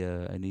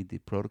the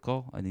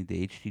protocol. I need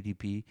the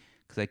HTTP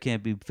because I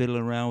can't be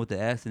fiddling around with the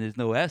S, and there's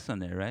no S on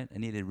there, right? I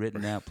need it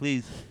written out.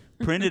 Please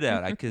print it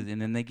out.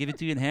 And then they give it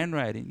to you in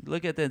handwriting. You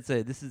look at that and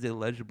say, this is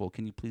illegible.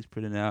 Can you please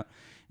print it out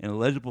in a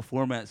legible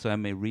format so I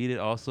may read it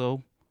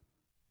also?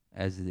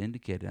 As it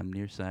indicated, I'm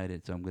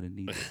nearsighted, so I'm going to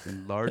need this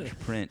in large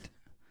print.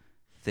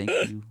 Thank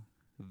you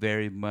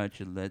very much,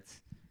 and let's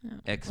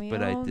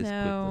expedite we all this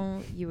quickly.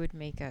 know you would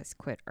make us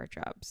quit our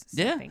jobs. So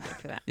Yeah. Thank you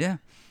for that. Yeah.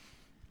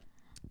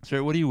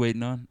 Sir, what are you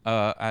waiting on?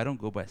 I don't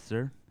go by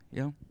sir.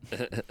 You know?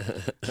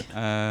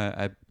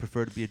 I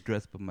prefer to be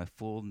addressed by my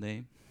full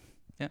name.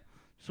 Yeah.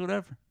 So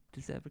whatever.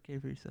 Just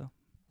advocate for yourself.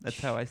 That's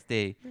how I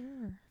stay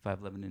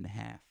 5'11" and a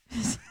half.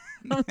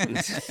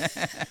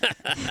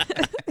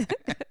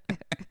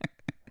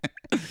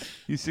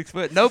 You 6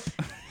 foot? Nope.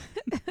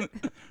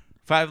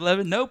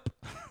 5'11"? Nope.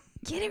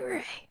 Get it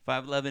right.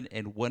 5'11"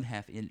 and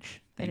 1/2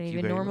 inch. I Thank don't you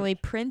even very normally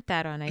much. print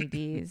that on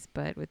IDs,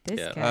 but with this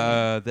Yeah.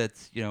 guy,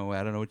 That's I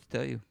don't know what to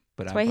tell you.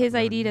 But that's I'm why his 5'11".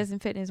 ID doesn't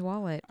fit in his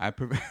wallet. I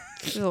prefer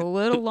It's a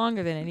little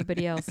longer than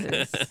anybody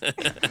else's.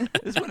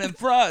 this one in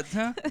frauds,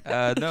 huh?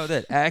 No,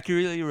 that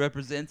accurately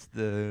represents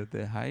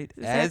the height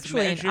It's as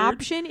actually an measured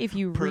option if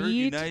you per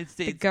read United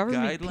States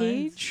government guidelines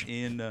page.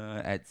 in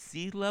at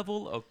sea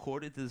level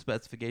according to the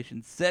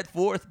specifications set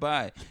forth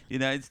by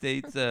United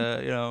States,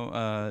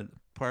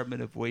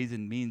 Department of Ways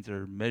and Means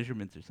or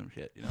Measurements or some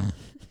shit.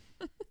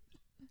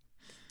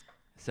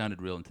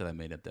 Sounded real until I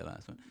made up that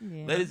last one.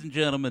 Yeah. Ladies and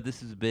gentlemen,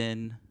 this has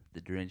been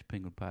the Deranged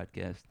Penguin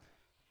Podcast.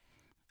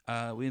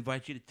 We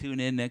invite you to tune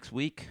in next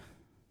week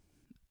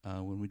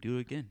when we do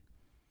it again.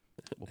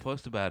 We'll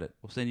post about it.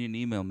 We'll send you an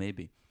email,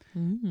 maybe.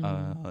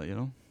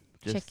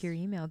 Just Check your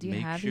email. Do you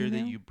make have sure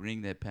email? that you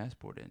bring that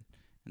passport in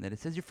and that it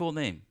says your full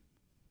name.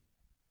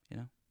 It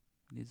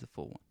needs a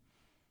full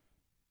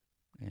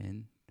one.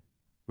 And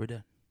we're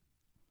done.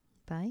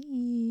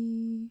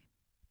 Bye.